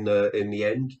in the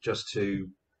end, just to,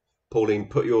 Pauline,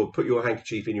 put your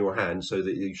handkerchief in your hand so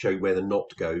that you show where the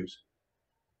knot goes.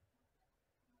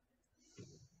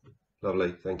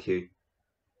 Lovely, thank you.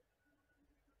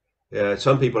 Yeah,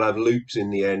 some people have loops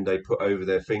in the end they put over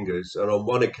their fingers, and on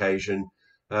one occasion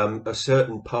a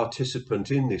certain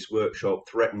participant in this workshop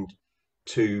threatened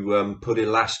to put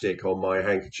elastic on my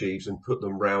handkerchiefs and put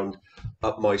them round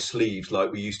up my sleeves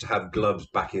like we used to have gloves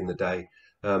back in the day,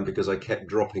 because I kept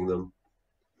dropping them.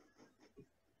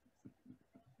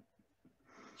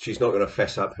 She's not going to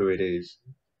fess up who it is.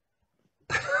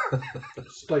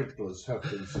 Staplers have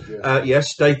been suggested.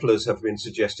 Yes, staplers have been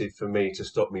suggested for me to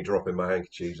stop me dropping my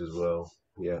handkerchiefs as well.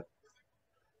 Yeah.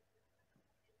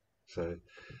 So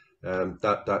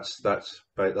that's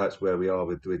where we are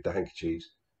with the handkerchiefs.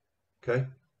 Okay.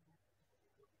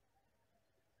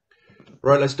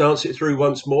 Right, let's dance it through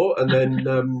once more, and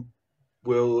then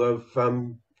we'll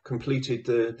have completed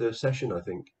the session, I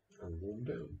think. And warm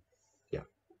down. Yeah.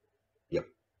 Yep.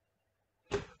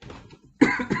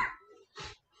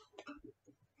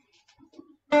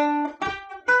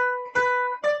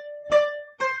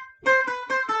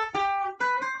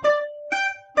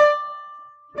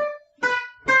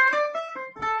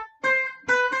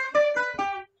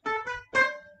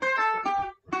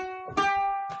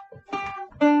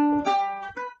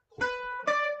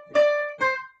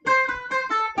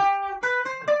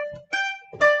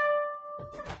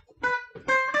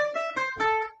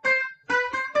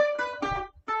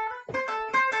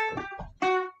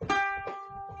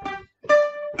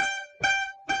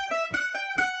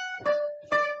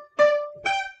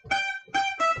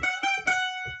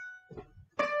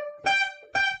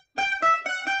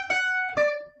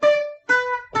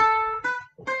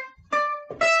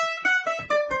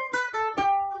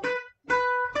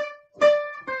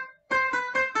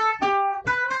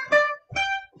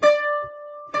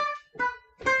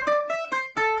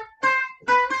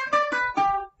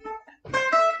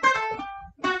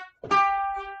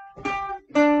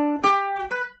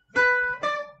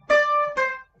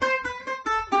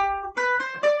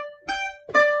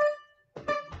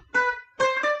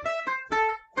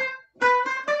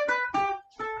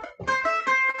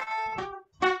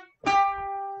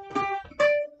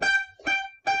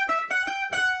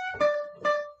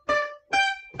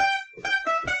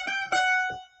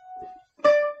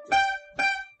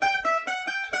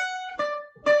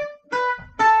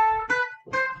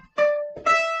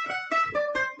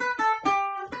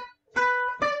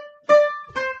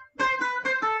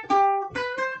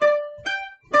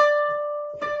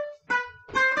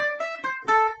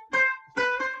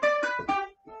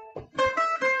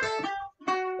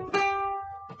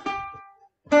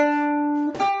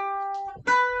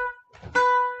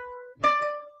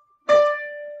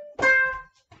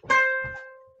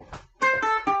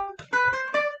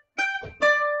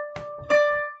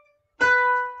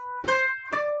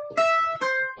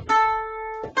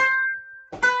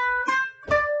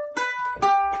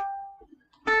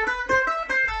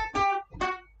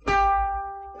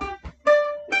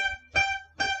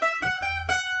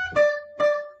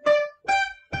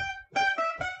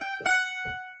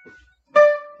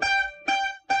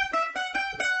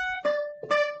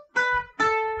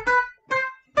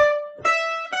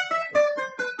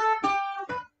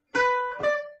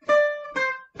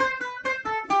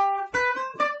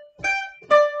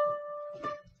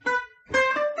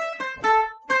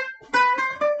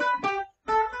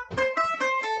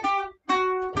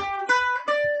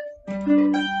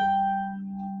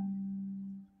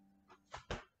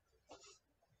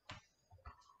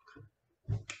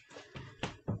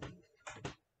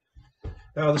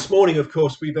 Now, this morning, of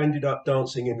course, we've ended up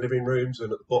dancing in living rooms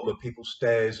and at the bottom of people's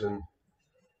stairs, and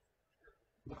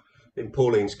in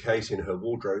Pauline's case, in her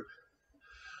wardrobe.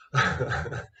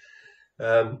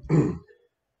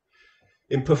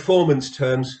 In performance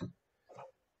terms,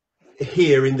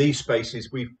 here in these spaces,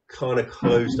 we've kind of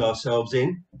closed ourselves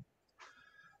in,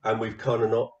 and we've kind of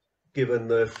not given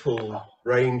the full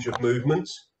range of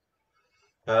movements.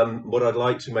 What I'd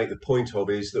like to make the point of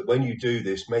is that when you do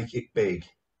this, make it big.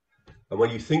 And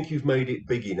when you think you've made it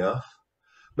big enough,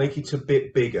 make it a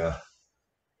bit bigger,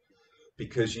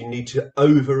 because you need to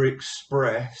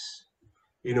over-express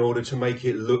in order to make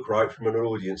it look right from an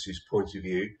audience's point of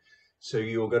view. So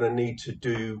you're going to need to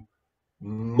do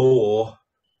more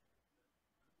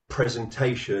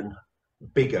presentation,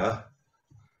 bigger,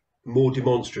 more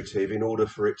demonstrative, in order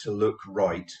for it to look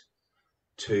right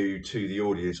to the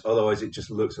audience. Otherwise it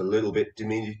just looks a little bit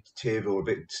diminutive or a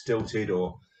bit stilted,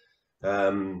 or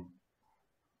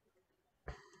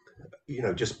you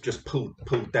know, just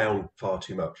pulled down far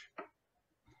too much.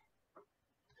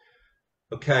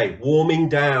 Okay, warming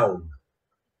down.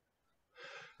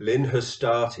 Lynn has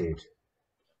started.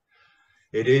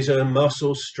 It is a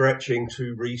muscle stretching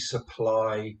to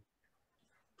resupply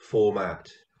format.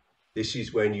 This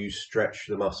is when you stretch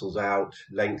the muscles out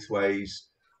lengthways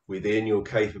within your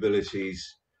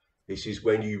capabilities. This is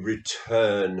when you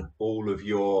return all of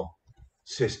your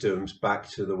systems back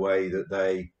to the way that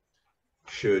they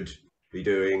should be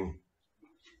doing,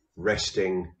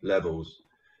 resting levels.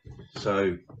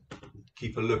 So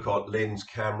keep a look at Lynn's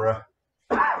camera.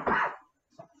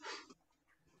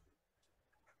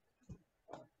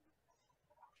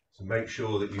 So make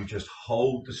sure that you just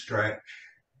hold the stretch.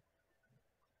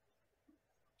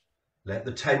 Let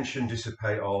the tension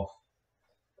dissipate off,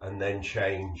 and then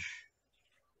change.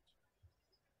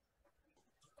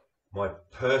 My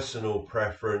personal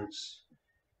preference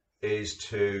is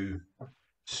to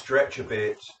stretch a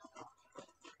bit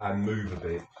and move a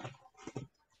bit.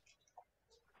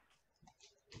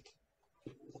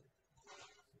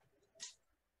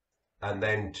 And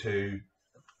then to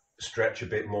stretch a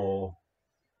bit more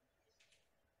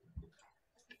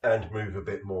and move a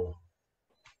bit more.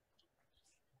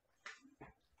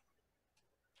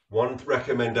 One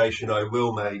recommendation I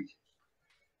will make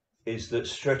is that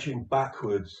stretching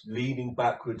backwards, leaning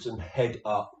backwards and head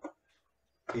up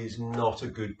is not a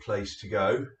good place to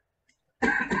go.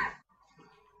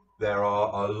 There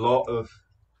are a lot of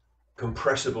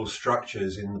compressible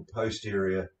structures in the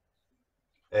posterior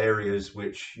areas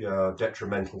which are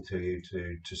detrimental to you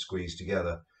to squeeze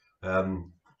together.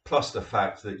 Plus the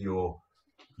fact that you're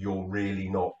really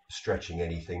not stretching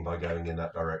anything by going in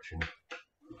that direction.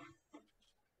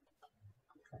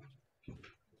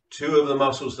 Two of the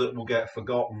muscles that will get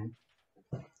forgotten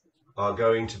are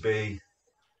going to be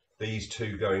these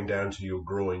two going down to your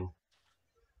groin,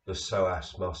 the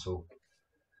psoas muscle,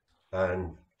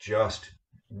 and just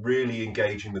really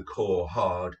engaging the core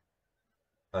hard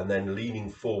and then leaning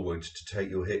forwards to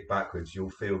take your hip backwards. You'll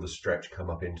feel the stretch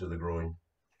come up into the groin.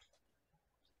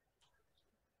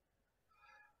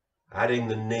 Adding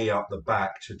the knee up the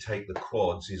back to take the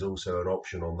quads is also an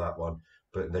option on that one.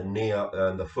 But the knee up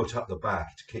and the foot up the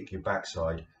back to kick your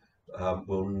backside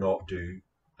will not do,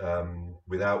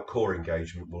 without core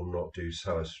engagement, will not do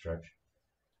psoas stretch.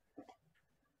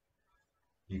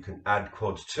 You can add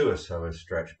quads to a psoas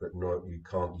stretch, but you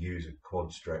can't use a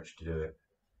quad stretch to do it.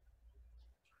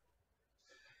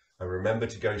 And remember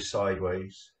to go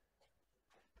sideways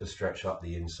to stretch up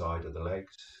the inside of the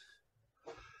legs,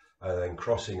 and then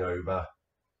crossing over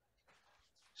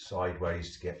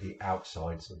sideways to get the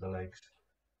outsides of the legs.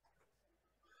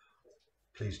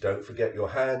 Please don't forget your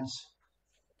hands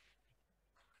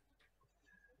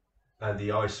and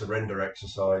the I surrender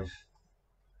exercise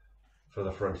for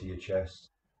the front of your chest.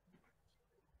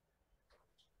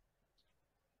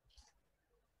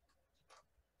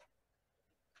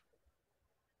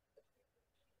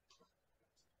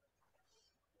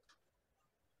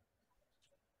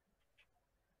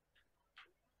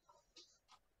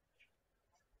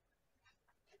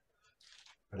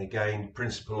 And again,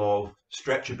 principle of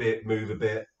stretch a bit, move a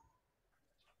bit.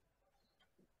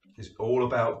 It's all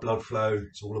about blood flow.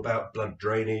 It's all about blood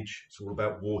drainage. It's all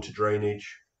about water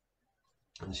drainage.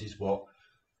 And this is what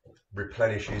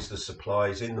replenishes the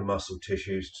supplies in the muscle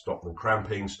tissues to stop them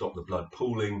cramping, stop the blood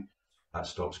pooling. That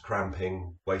stops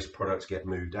cramping. Waste products get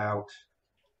moved out.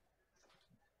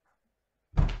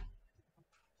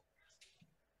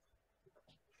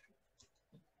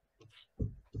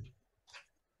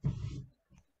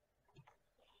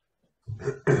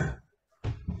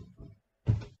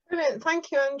 Brilliant,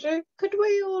 thank you, Andrew. Could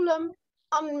we all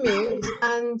unmute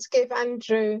and give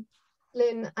Andrew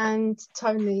Lynn and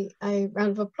Tony a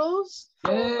round of applause.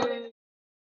 Yay.